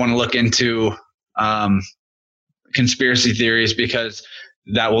say they don't want to look into conspiracy theories because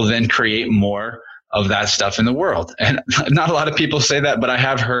that will then create more of that stuff in the world. And not a lot of people say that, but I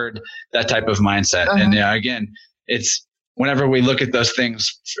have heard that type of mindset. And again, it's whenever we look at those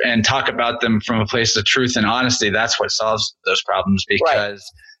things and talk about them from a place of truth and honesty, that's what solves those problems, because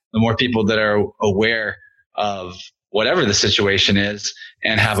the more people that are aware of whatever the situation is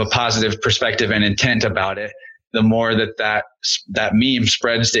and have a positive perspective and intent about it, the more that meme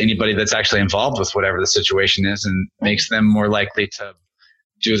spreads to anybody that's actually involved with whatever the situation is, and makes them more likely to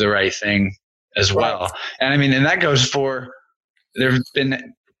do the right thing as well. And I mean, and that goes for, there have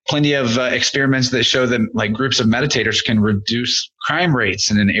been plenty of experiments that show that like groups of meditators can reduce crime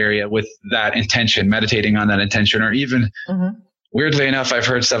rates in an area with that intention, meditating on that intention. Or even weirdly enough, I've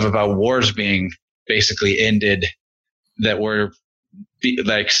heard stuff about wars being basically ended that were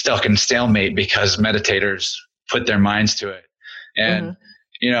like stuck in stalemate because meditators put their minds to it. And,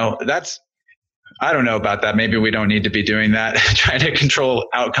 I don't know about that. Maybe we don't need to be doing that, trying to control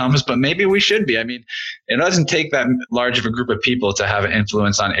outcomes, but maybe we should be. I mean, it doesn't take that large of a group of people to have an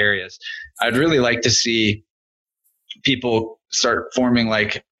influence on areas. I'd really like to see people start forming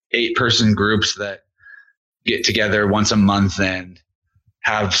like 8-person groups that get together once a month and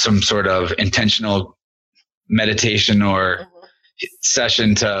have some sort of intentional meditation or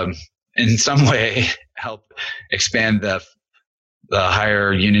session to, in some way, help expand the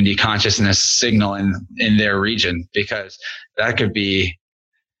higher unity consciousness signal in their region, because that could be,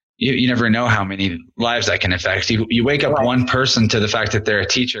 you never know how many lives that can affect. You wake up one person to the fact that they're a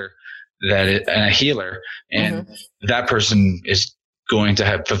teacher, and a healer, and that person is going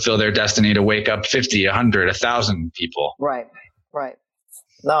to fulfill their destiny to wake up 50, 100, 1,000 people. Right.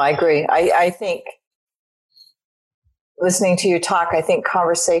 No, I agree. I think listening to you talk, I think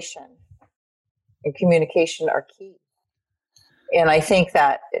conversation and communication are key. And I think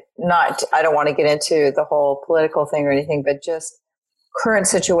that I don't want to get into the whole political thing or anything, but just current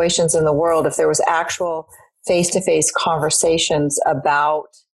situations in the world, if there was actual face-to-face conversations about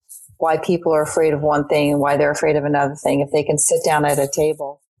why people are afraid of one thing and why they're afraid of another thing, if they can sit down at a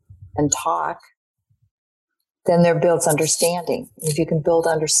table and talk, then there builds understanding. If you can build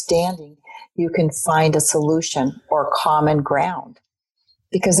understanding, you can find a solution or common ground,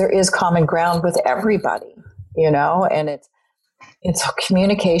 because there is common ground with everybody, and it's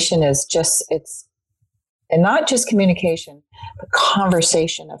communication is just, and not just communication, but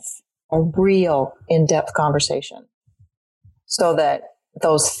conversation, of a real in-depth conversation, so that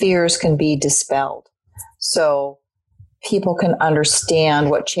those fears can be dispelled. So people can understand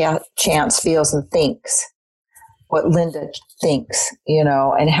what Chance feels and thinks, what Linda thinks,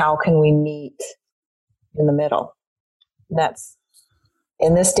 and how can we meet in the middle. That's,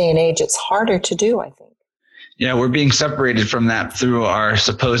 in this day and age, it's harder to do, I think. Yeah, we're being separated from that through our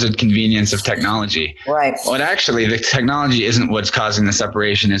supposed convenience of technology. Right. But actually, the technology isn't what's causing the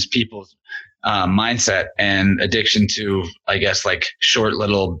separation. It's people's mindset and addiction to, I guess, like short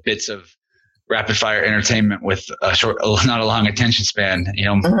little bits of rapid fire entertainment with not a long attention span,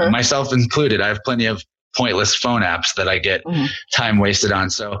 myself included. I have plenty of pointless phone apps that I get time wasted on.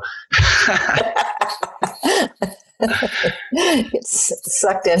 So it's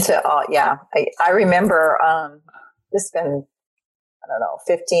sucked into all. Yeah. I remember, this has been,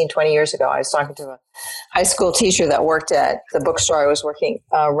 15, 20 years ago. I was talking to a high school teacher that worked at the bookstore I was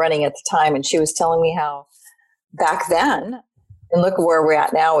running at the time. And she was telling me how back then, and look where we're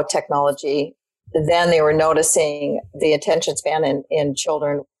at now with technology, then they were noticing the attention span in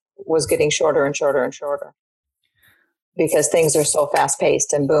children was getting shorter and shorter and shorter because things are so fast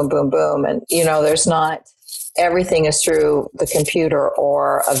paced and boom, boom, boom. And, there's not, everything is through the computer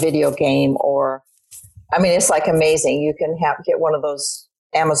or a video game it's like amazing. You can get one of those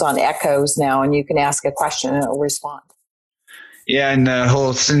Amazon Echoes now and you can ask a question and it'll respond. Yeah. And the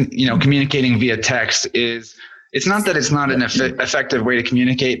whole, communicating via text it's not that it's not an effective way to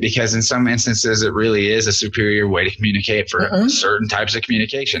communicate, because in some instances it really is a superior way to communicate for certain types of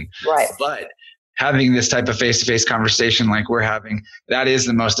communication. Right. But having this type of face-to-face conversation like we're having, that is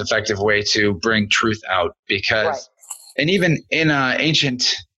the most effective way to bring truth out, because, and even in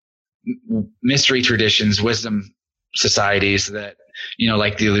ancient mystery traditions, wisdom societies that,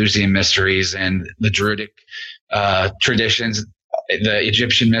 like the Eleusinian mysteries and the Druidic traditions, the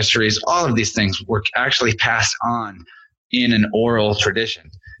Egyptian mysteries, all of these things were actually passed on in an oral tradition.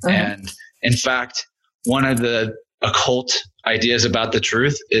 And in fact, one of the occult ideas about the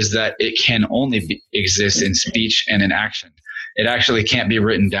truth is that it can only exist in speech and in action. It actually can't be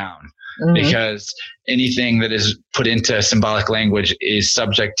written down, because anything that is put into symbolic language is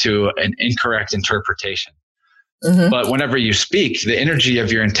subject to an incorrect interpretation. But whenever you speak, the energy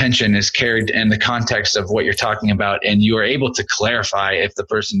of your intention is carried in the context of what you're talking about, and you are able to clarify if the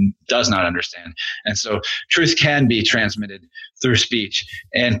person does not understand. And so truth can be transmitted through speech,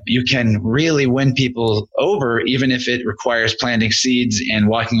 and you can really win people over, even if it requires planting seeds and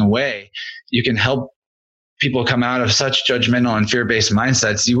walking away. You can help people come out of such judgmental and fear-based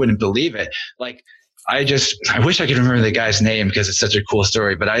mindsets you wouldn't believe it. Like, I wish I could remember the guy's name because it's such a cool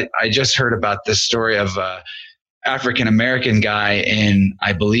story, but I just heard about this story of African-American guy, and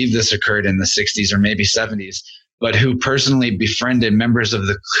I believe this occurred in the 60s or maybe 70s, but who personally befriended members of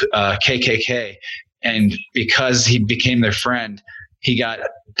the KKK. And because he became their friend, he got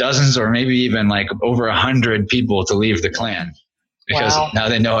dozens or maybe even like over 100 people to leave the Klan, because now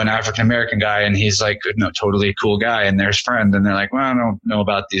they know an African-American guy and he's like, totally a cool guy, and their friend. And they're like, well, I don't know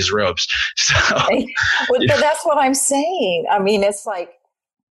about these robes. So, but that's what I'm saying. It's like,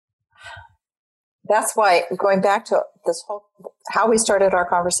 that's why, going back to this whole, how we started our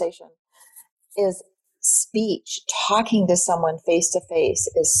conversation, is speech, talking to someone face to face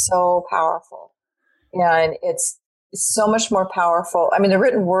is so powerful. And it's so much more powerful. The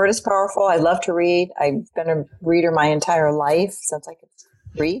written word is powerful. I love to read. I've been a reader my entire life since I could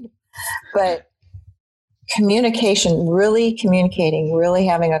read. But communication, really communicating, really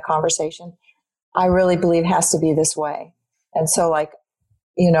having a conversation, I really believe has to be this way. And so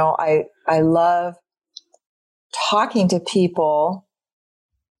I love talking to people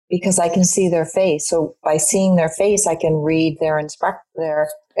because I can see their face. So by seeing their face, I can read their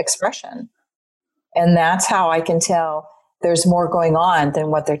expression. And that's how I can tell there's more going on than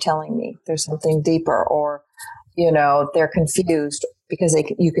what they're telling me. There's something deeper, or, they're confused because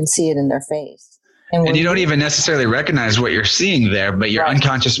you can see it in their face. And you don't even necessarily recognize what you're seeing there, but your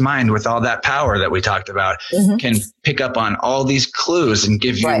unconscious mind, with all that power that we talked about, can pick up on all these clues and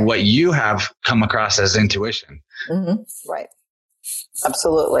give you what you have come across as intuition. Right.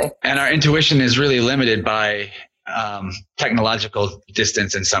 Absolutely. And our intuition is really limited by technological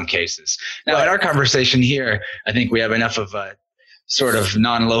distance in some cases. Now, in our conversation here, I think we have enough of a sort of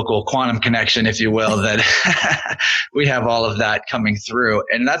non-local quantum connection, if you will, that we have all of that coming through.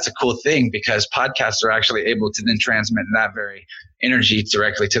 And that's a cool thing, because podcasts are actually able to then transmit that very energy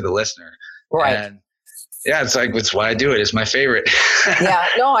directly to the listener. Right. And it's why I do it. It's my favorite. Yeah,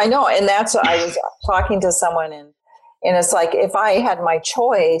 no, I know. And that's, I was talking to someone and it's like, if I had my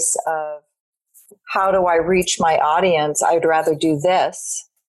choice of how do I reach my audience, I'd rather do this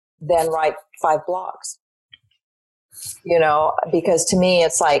than write 5 blogs. Because to me,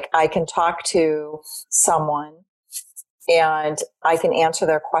 it's like I can talk to someone and I can answer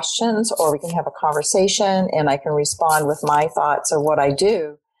their questions, or we can have a conversation and I can respond with my thoughts or what I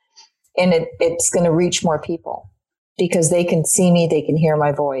do. And it's going to reach more people because they can see me, they can hear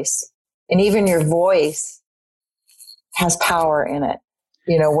my voice. And even your voice has power in it,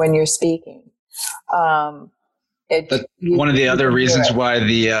 when you're speaking. One of the other reasons why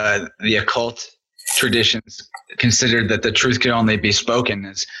the occult traditions considered that the truth can only be spoken.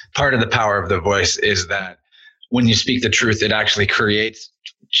 As part of the power of the voice is that when you speak the truth, it actually creates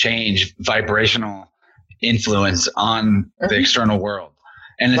change, vibrational influence on the external world.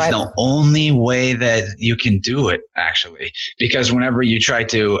 And it's the only way that you can do it, actually, because whenever you try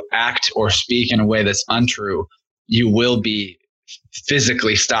to act or speak in a way that's untrue, you will be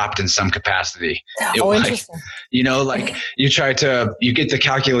physically stopped in some capacity. Interesting. You get the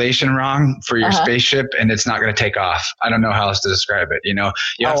calculation wrong for your spaceship and it's not going to take off. I don't know how else to describe it. You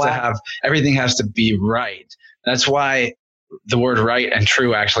have to have, everything has to be right. That's why the word right and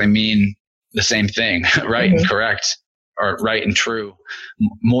true actually mean the same thing, right and correct, or right and true,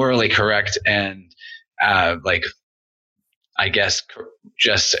 morally correct. And, I guess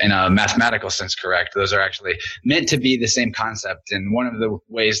just in a mathematical sense, correct. Those are actually meant to be the same concept. And one of the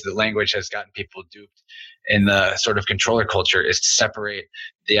ways that language has gotten people duped in the sort of controller culture is to separate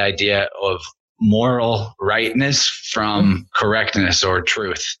the idea of moral rightness from correctness or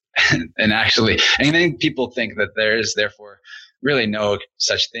truth. And then people think that there is therefore really no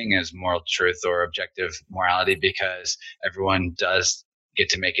such thing as moral truth or objective morality, because everyone does get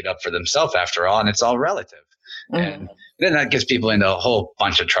to make it up for themselves after all, and it's all relative. And then that gets people into a whole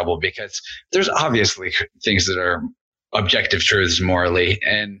bunch of trouble, because there's obviously things that are objective truths morally.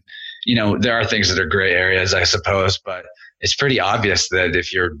 And, there are things that are gray areas, I suppose, but it's pretty obvious that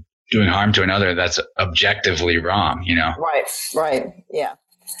if you're doing harm to another, that's objectively wrong, Right. Yeah.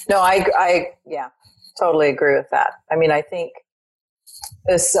 No, I totally agree with that. I mean, I think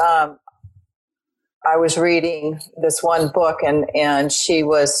this, I was reading this one book and she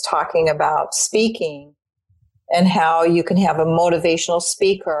was talking about speaking and how you can have a motivational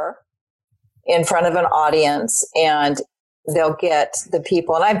speaker in front of an audience and they'll get the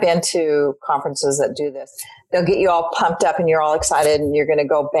people, and I've been to conferences that do this, they'll get you all pumped up and you're all excited and you're going to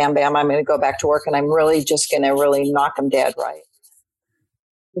go bam, bam, I'm going to go back to work and I'm really just going to really knock them dead, right?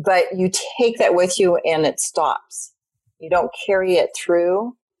 But you take that with you and it stops. You don't carry it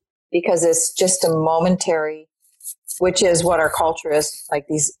through because it's just a momentary, which is what our culture is, like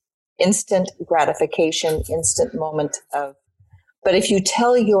these instant gratification, instant moment of. But if you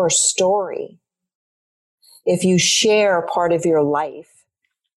tell your story, if you share part of your life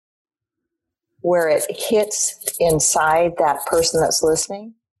where it hits inside that person that's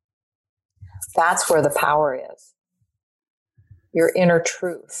listening, that's where the power is. Your inner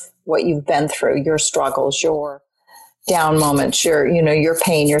truth, what you've been through, your struggles, your down moments, your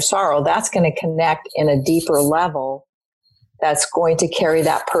pain, your sorrow, that's going to connect in a deeper level that's going to carry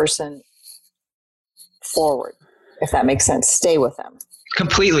that person forward, if that makes sense. Stay with them.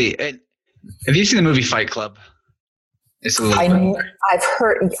 Completely. Have you seen the movie Fight Club? It's a little I've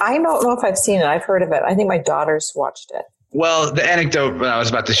heard, I don't know if I've seen it. I've heard of it. I think my daughter's watched it. Well, the anecdote I was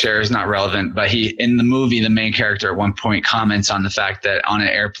about to share is not relevant, but in the movie, the main character at one point comments on the fact that on an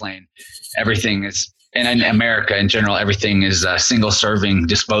airplane, everything is, and in America in general, everything is single serving,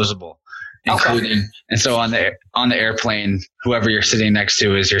 disposable, including, and so on the airplane, whoever you're sitting next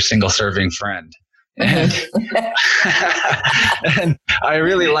to is your single serving friend. And, and I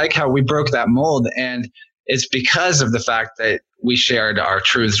really like how we broke that mold. And it's because of the fact that we shared our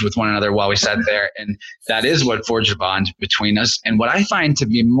truths with one another while we sat there. And that is what forged a bond between us. And what I find to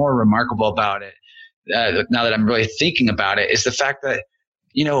be more remarkable about it, now that I'm really thinking about it, is the fact that,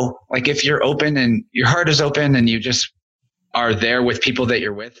 like if you're open and your heart is open and you just are there with people that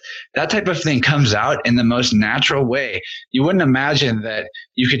you're with, that type of thing comes out in the most natural way. You wouldn't imagine that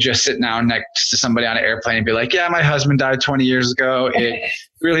you could just sit down next to somebody on an airplane and be like, yeah, my husband died 20 years ago. It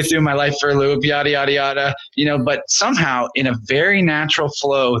really threw my life for a loop, yada, yada, yada, but somehow in a very natural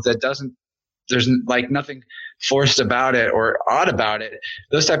flow that there's like nothing forced about it or odd about it.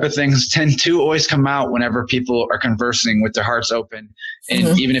 Those type of things tend to always come out whenever people are conversing with their hearts open.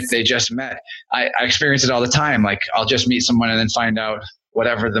 And even if they just met, I experience it all the time. Like I'll just meet someone and then find out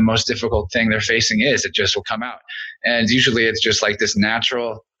whatever the most difficult thing they're facing is, it just will come out. And usually it's just like this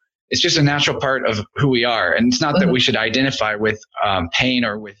it's just a natural part of who we are. And it's not that we should identify with pain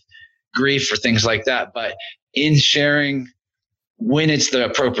or with grief or things like that, but in sharing when it's the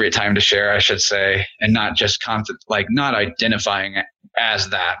appropriate time to share, I should say, and not just not identifying it as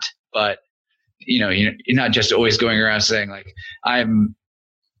that, but you're not just always going around saying like, I'm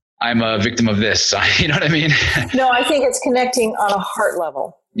a victim of this. You know what I mean? No, I think it's connecting on a heart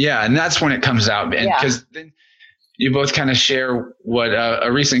level. Yeah. And that's when it comes out. And because then you both kind of share what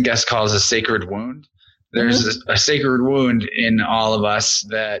a recent guest calls a sacred wound. There's a sacred wound in all of us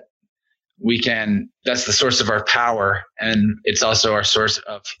that that's the source of our power. And it's also our source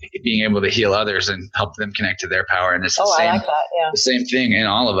of being able to heal others and help them connect to their power. And it's I like that. Yeah. The same thing in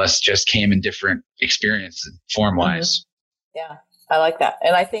all of us, just came in different experiences form wise. Yeah, I like that.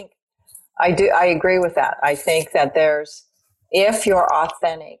 And I think I agree with that. I think that if you're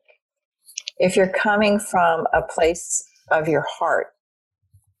authentic, if you're coming from a place of your heart,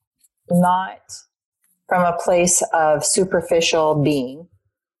 not from a place of superficial being,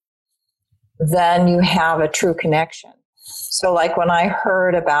 then you have a true connection. So like when I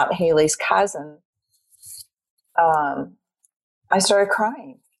heard about Haley's cousin, I started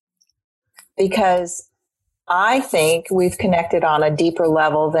crying because I think we've connected on a deeper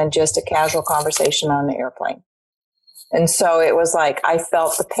level than just a casual conversation on the airplane. And so it was like I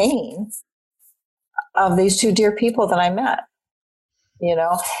felt the pain of these two dear people that I met,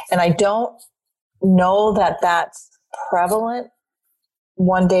 and I don't know that that's prevalent.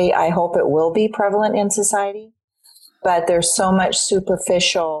 One day I hope it will be prevalent in society, but there's so much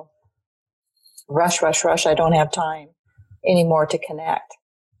superficial rush. I don't have time anymore to connect.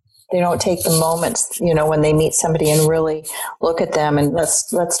 They don't take the moments, when they meet somebody and really look at them and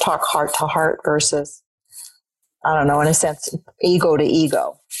let's talk heart to heart versus, I don't know, in a sense, ego to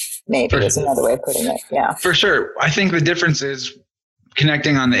ego, maybe is another way of putting it. Yeah. For sure. I think the difference is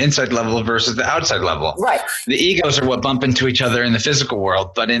connecting on the inside level versus the outside level. Right. The egos are what bump into each other in the physical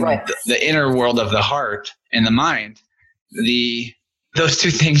world, but in the inner world of the heart and the mind, those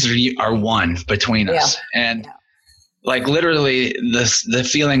two things are one between us. And like literally the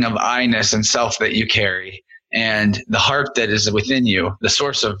feeling of I-ness and self that you carry and the heart that is within you, the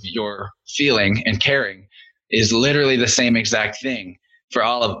source of your feeling and caring is literally the same exact thing for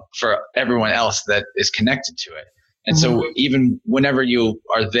everyone else that is connected to it. And so even whenever you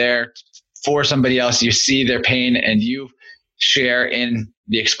are there for somebody else, you see their pain and you share in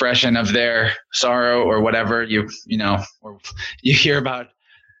the expression of their sorrow or whatever, or you hear about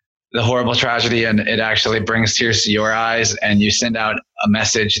the horrible tragedy and it actually brings tears to your eyes and you send out a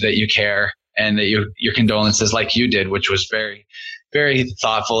message that you care and that your condolences like you did, which was very, very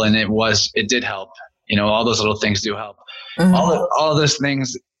thoughtful. And it did help. All those little things do help. All of those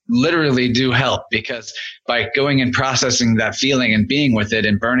things literally do help because by going and processing that feeling and being with it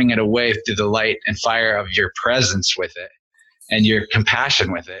and burning it away through the light and fire of your presence with it and your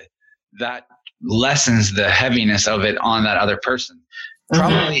compassion with it, that lessens the heaviness of it on that other person.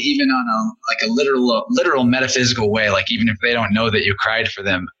 Probably even on a literal metaphysical way, like even if they don't know that you cried for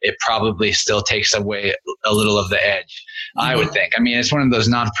them, it probably still takes away a little of the edge, I would think. I mean, it's one of those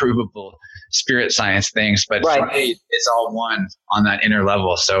non-provable spirit science things, but for me, it's all one on that inner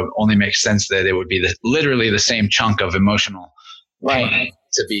level. So it only makes sense that it would be literally the same chunk of emotional pain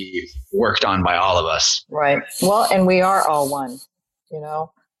to be worked on by all of us. Right. Well, and we are all one,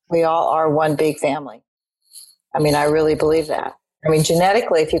 we all are one big family. I mean, I really believe that. I mean,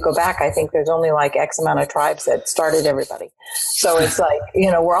 genetically, if you go back, I think there's only like X amount of tribes that started everybody. So it's like,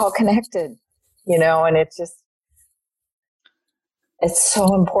 we're all connected, and it's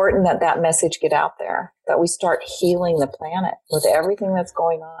so important that message get out there, that we start healing the planet with everything that's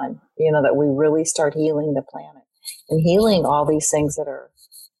going on, that we really start healing the planet and healing all these things that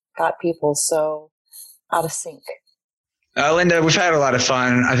got people so out of sync. Linda, we've had a lot of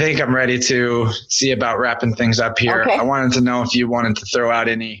fun. I think I'm ready to see about wrapping things up here. Okay. I wanted to know if you wanted to throw out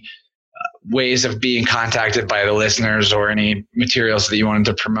any ways of being contacted by the listeners or any materials that you wanted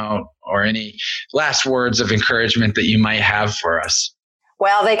to promote or any last words of encouragement that you might have for us.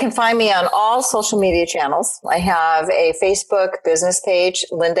 Well, they can find me on all social media channels. I have a Facebook business page,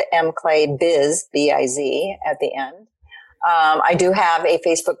 Linda M. Clay Biz, B-I-Z at the end. I do have a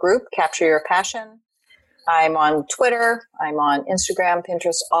Facebook group, Capture Your Passion. I'm on Twitter, I'm on Instagram,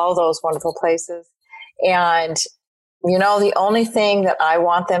 Pinterest, all those wonderful places. And, the only thing that I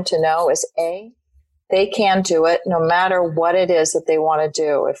want them to know is they can do it no matter what it is that they want to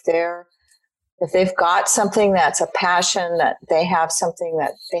do. If they've got something that's a passion, that they have something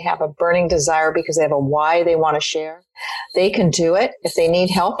that they have a burning desire because they have a why they want to share, they can do it. If they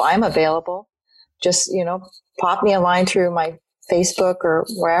need help, I'm available. Just, pop me a line through my Facebook or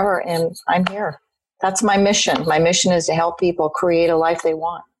wherever, and I'm here. That's my mission. My mission is to help people create a life they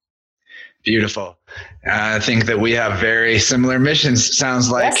want. Beautiful. I think that we have very similar missions. Sounds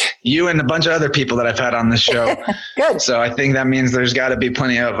like you and a bunch of other people that I've had on this show. Good. So I think that means there's got to be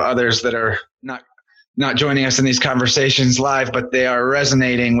plenty of others that are not joining us in these conversations live, but they are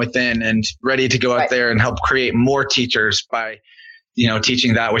resonating within and ready to go out there and help create more teachers by,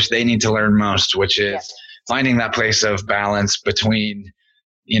 teaching that which they need to learn most, which is finding that place of balance between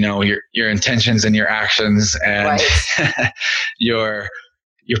your intentions and your actions and your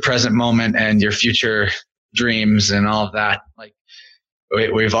your present moment and your future dreams and all of that. Like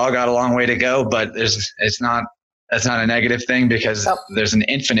we've all got a long way to go, but that's not a negative thing, because there's an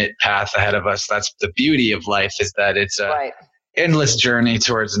infinite path ahead of us. That's the beauty of life, is that it's a endless journey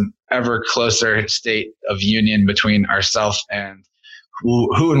towards an ever closer state of union between ourselves and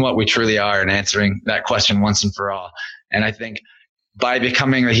who and what we truly are, and answering that question once and for all. And I think by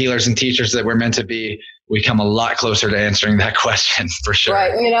becoming the healers and teachers that we're meant to be, we come a lot closer to answering that question, for sure.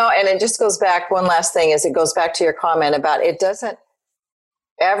 Right. And it just goes back, one last thing is, it goes back to your comment about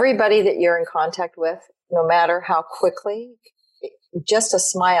everybody that you're in contact with, no matter how quickly, just a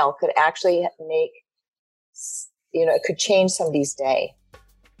smile could actually make, it could change somebody's day.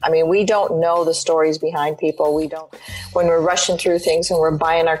 I mean, we don't know the stories behind people. When we're rushing through things and we're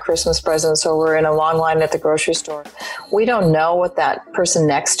buying our Christmas presents, or we're in a long line at the grocery store, we don't know what that person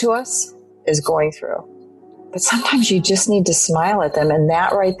next to us is going through. But sometimes you just need to smile at them, and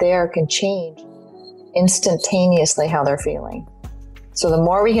that right there can change instantaneously how they're feeling. So the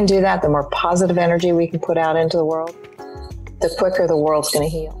more we can do that, the more positive energy we can put out into the world, the quicker the world's going to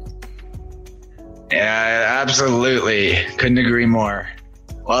heal. Yeah, absolutely. Couldn't agree more.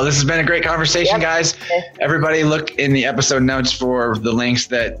 Well, this has been a great conversation, guys. Everybody look in the episode notes for the links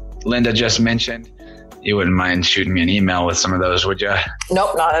that Linda just mentioned. You wouldn't mind shooting me an email with some of those, would you?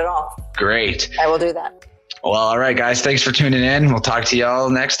 Nope, not at all. Great. I will do that. Well, all right, guys. Thanks for tuning in. We'll talk to y'all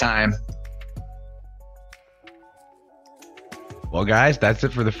next time. Well, guys, that's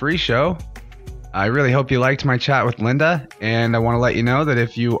it for the free show. I really hope you liked my chat with Linda, and I want to let you know that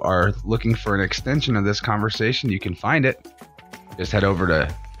if you are looking for an extension of this conversation, you can find it. Just head over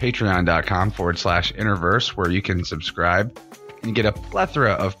to patreon.com/Innerverse, where you can subscribe and get a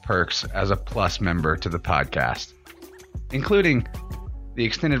plethora of perks as a Plus member to the podcast, including the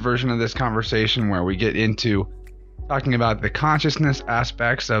extended version of this conversation where we get into talking about the consciousness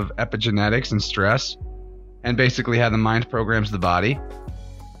aspects of epigenetics and stress, and basically how the mind programs the body.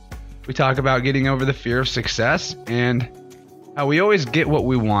 We talk about getting over the fear of success and how we always get what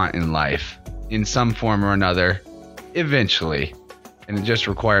we want in life in some form or another eventually. And it just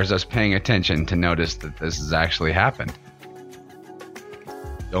requires us paying attention to notice that this has actually happened.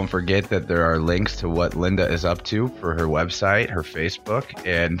 Don't forget that there are links to what Linda is up to for her website, her Facebook,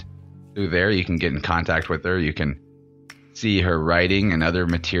 and through there you can get in contact with her. You can see her writing and other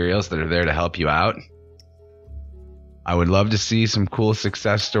materials that are there to help you out. I would love to see some cool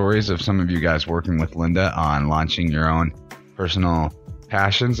success stories of some of you guys working with Linda on launching your own personal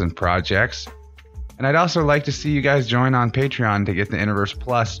passions and projects. And I'd also like to see you guys join on Patreon to get the Innerverse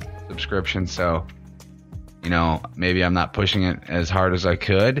Plus subscription. So, maybe I'm not pushing it as hard as I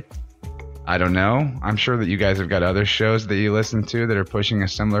could. I don't know. I'm sure that you guys have got other shows that you listen to that are pushing a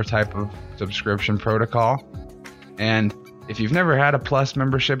similar type of subscription protocol. And if you've never had a Plus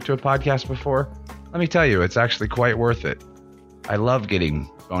membership to a podcast before, let me tell you, it's actually quite worth it. I love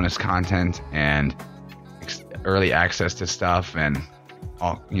getting bonus content and early access to stuff and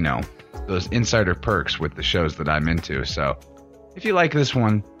all, those insider perks with the shows that I'm into. So if you like this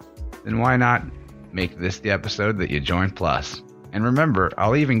one, then why not make this the episode that you join Plus? And remember,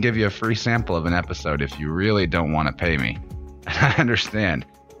 I'll even give you a free sample of an episode if you really don't want to pay me. And I understand,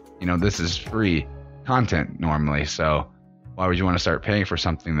 this is free content normally, so why would you want to start paying for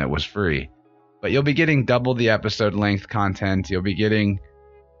something that was free? But you'll be getting double the episode length content. You'll be getting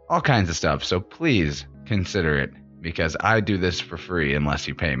all kinds of stuff. So please consider it, because I do this for free unless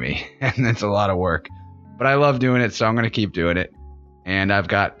you pay me. And it's a lot of work. But I love doing it, so I'm going to keep doing it. And I've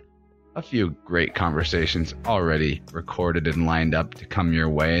got a few great conversations already recorded and lined up to come your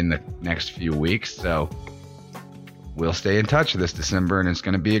way in the next few weeks. So we'll stay in touch this December, and it's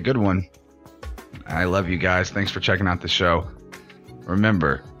going to be a good one. I love you guys. Thanks for checking out the show.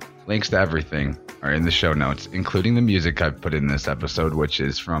 Remember, links to everything are in the show notes, including the music I've put in this episode, which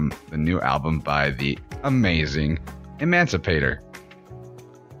is from the new album by the amazing Emancipator.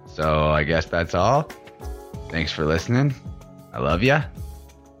 So I guess that's all. Thanks for listening. I love ya.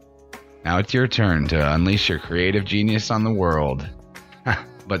 Now it's your turn to unleash your creative genius on the world.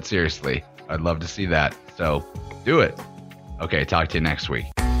 But seriously, I'd love to see that. So do it. Okay, talk to you next week.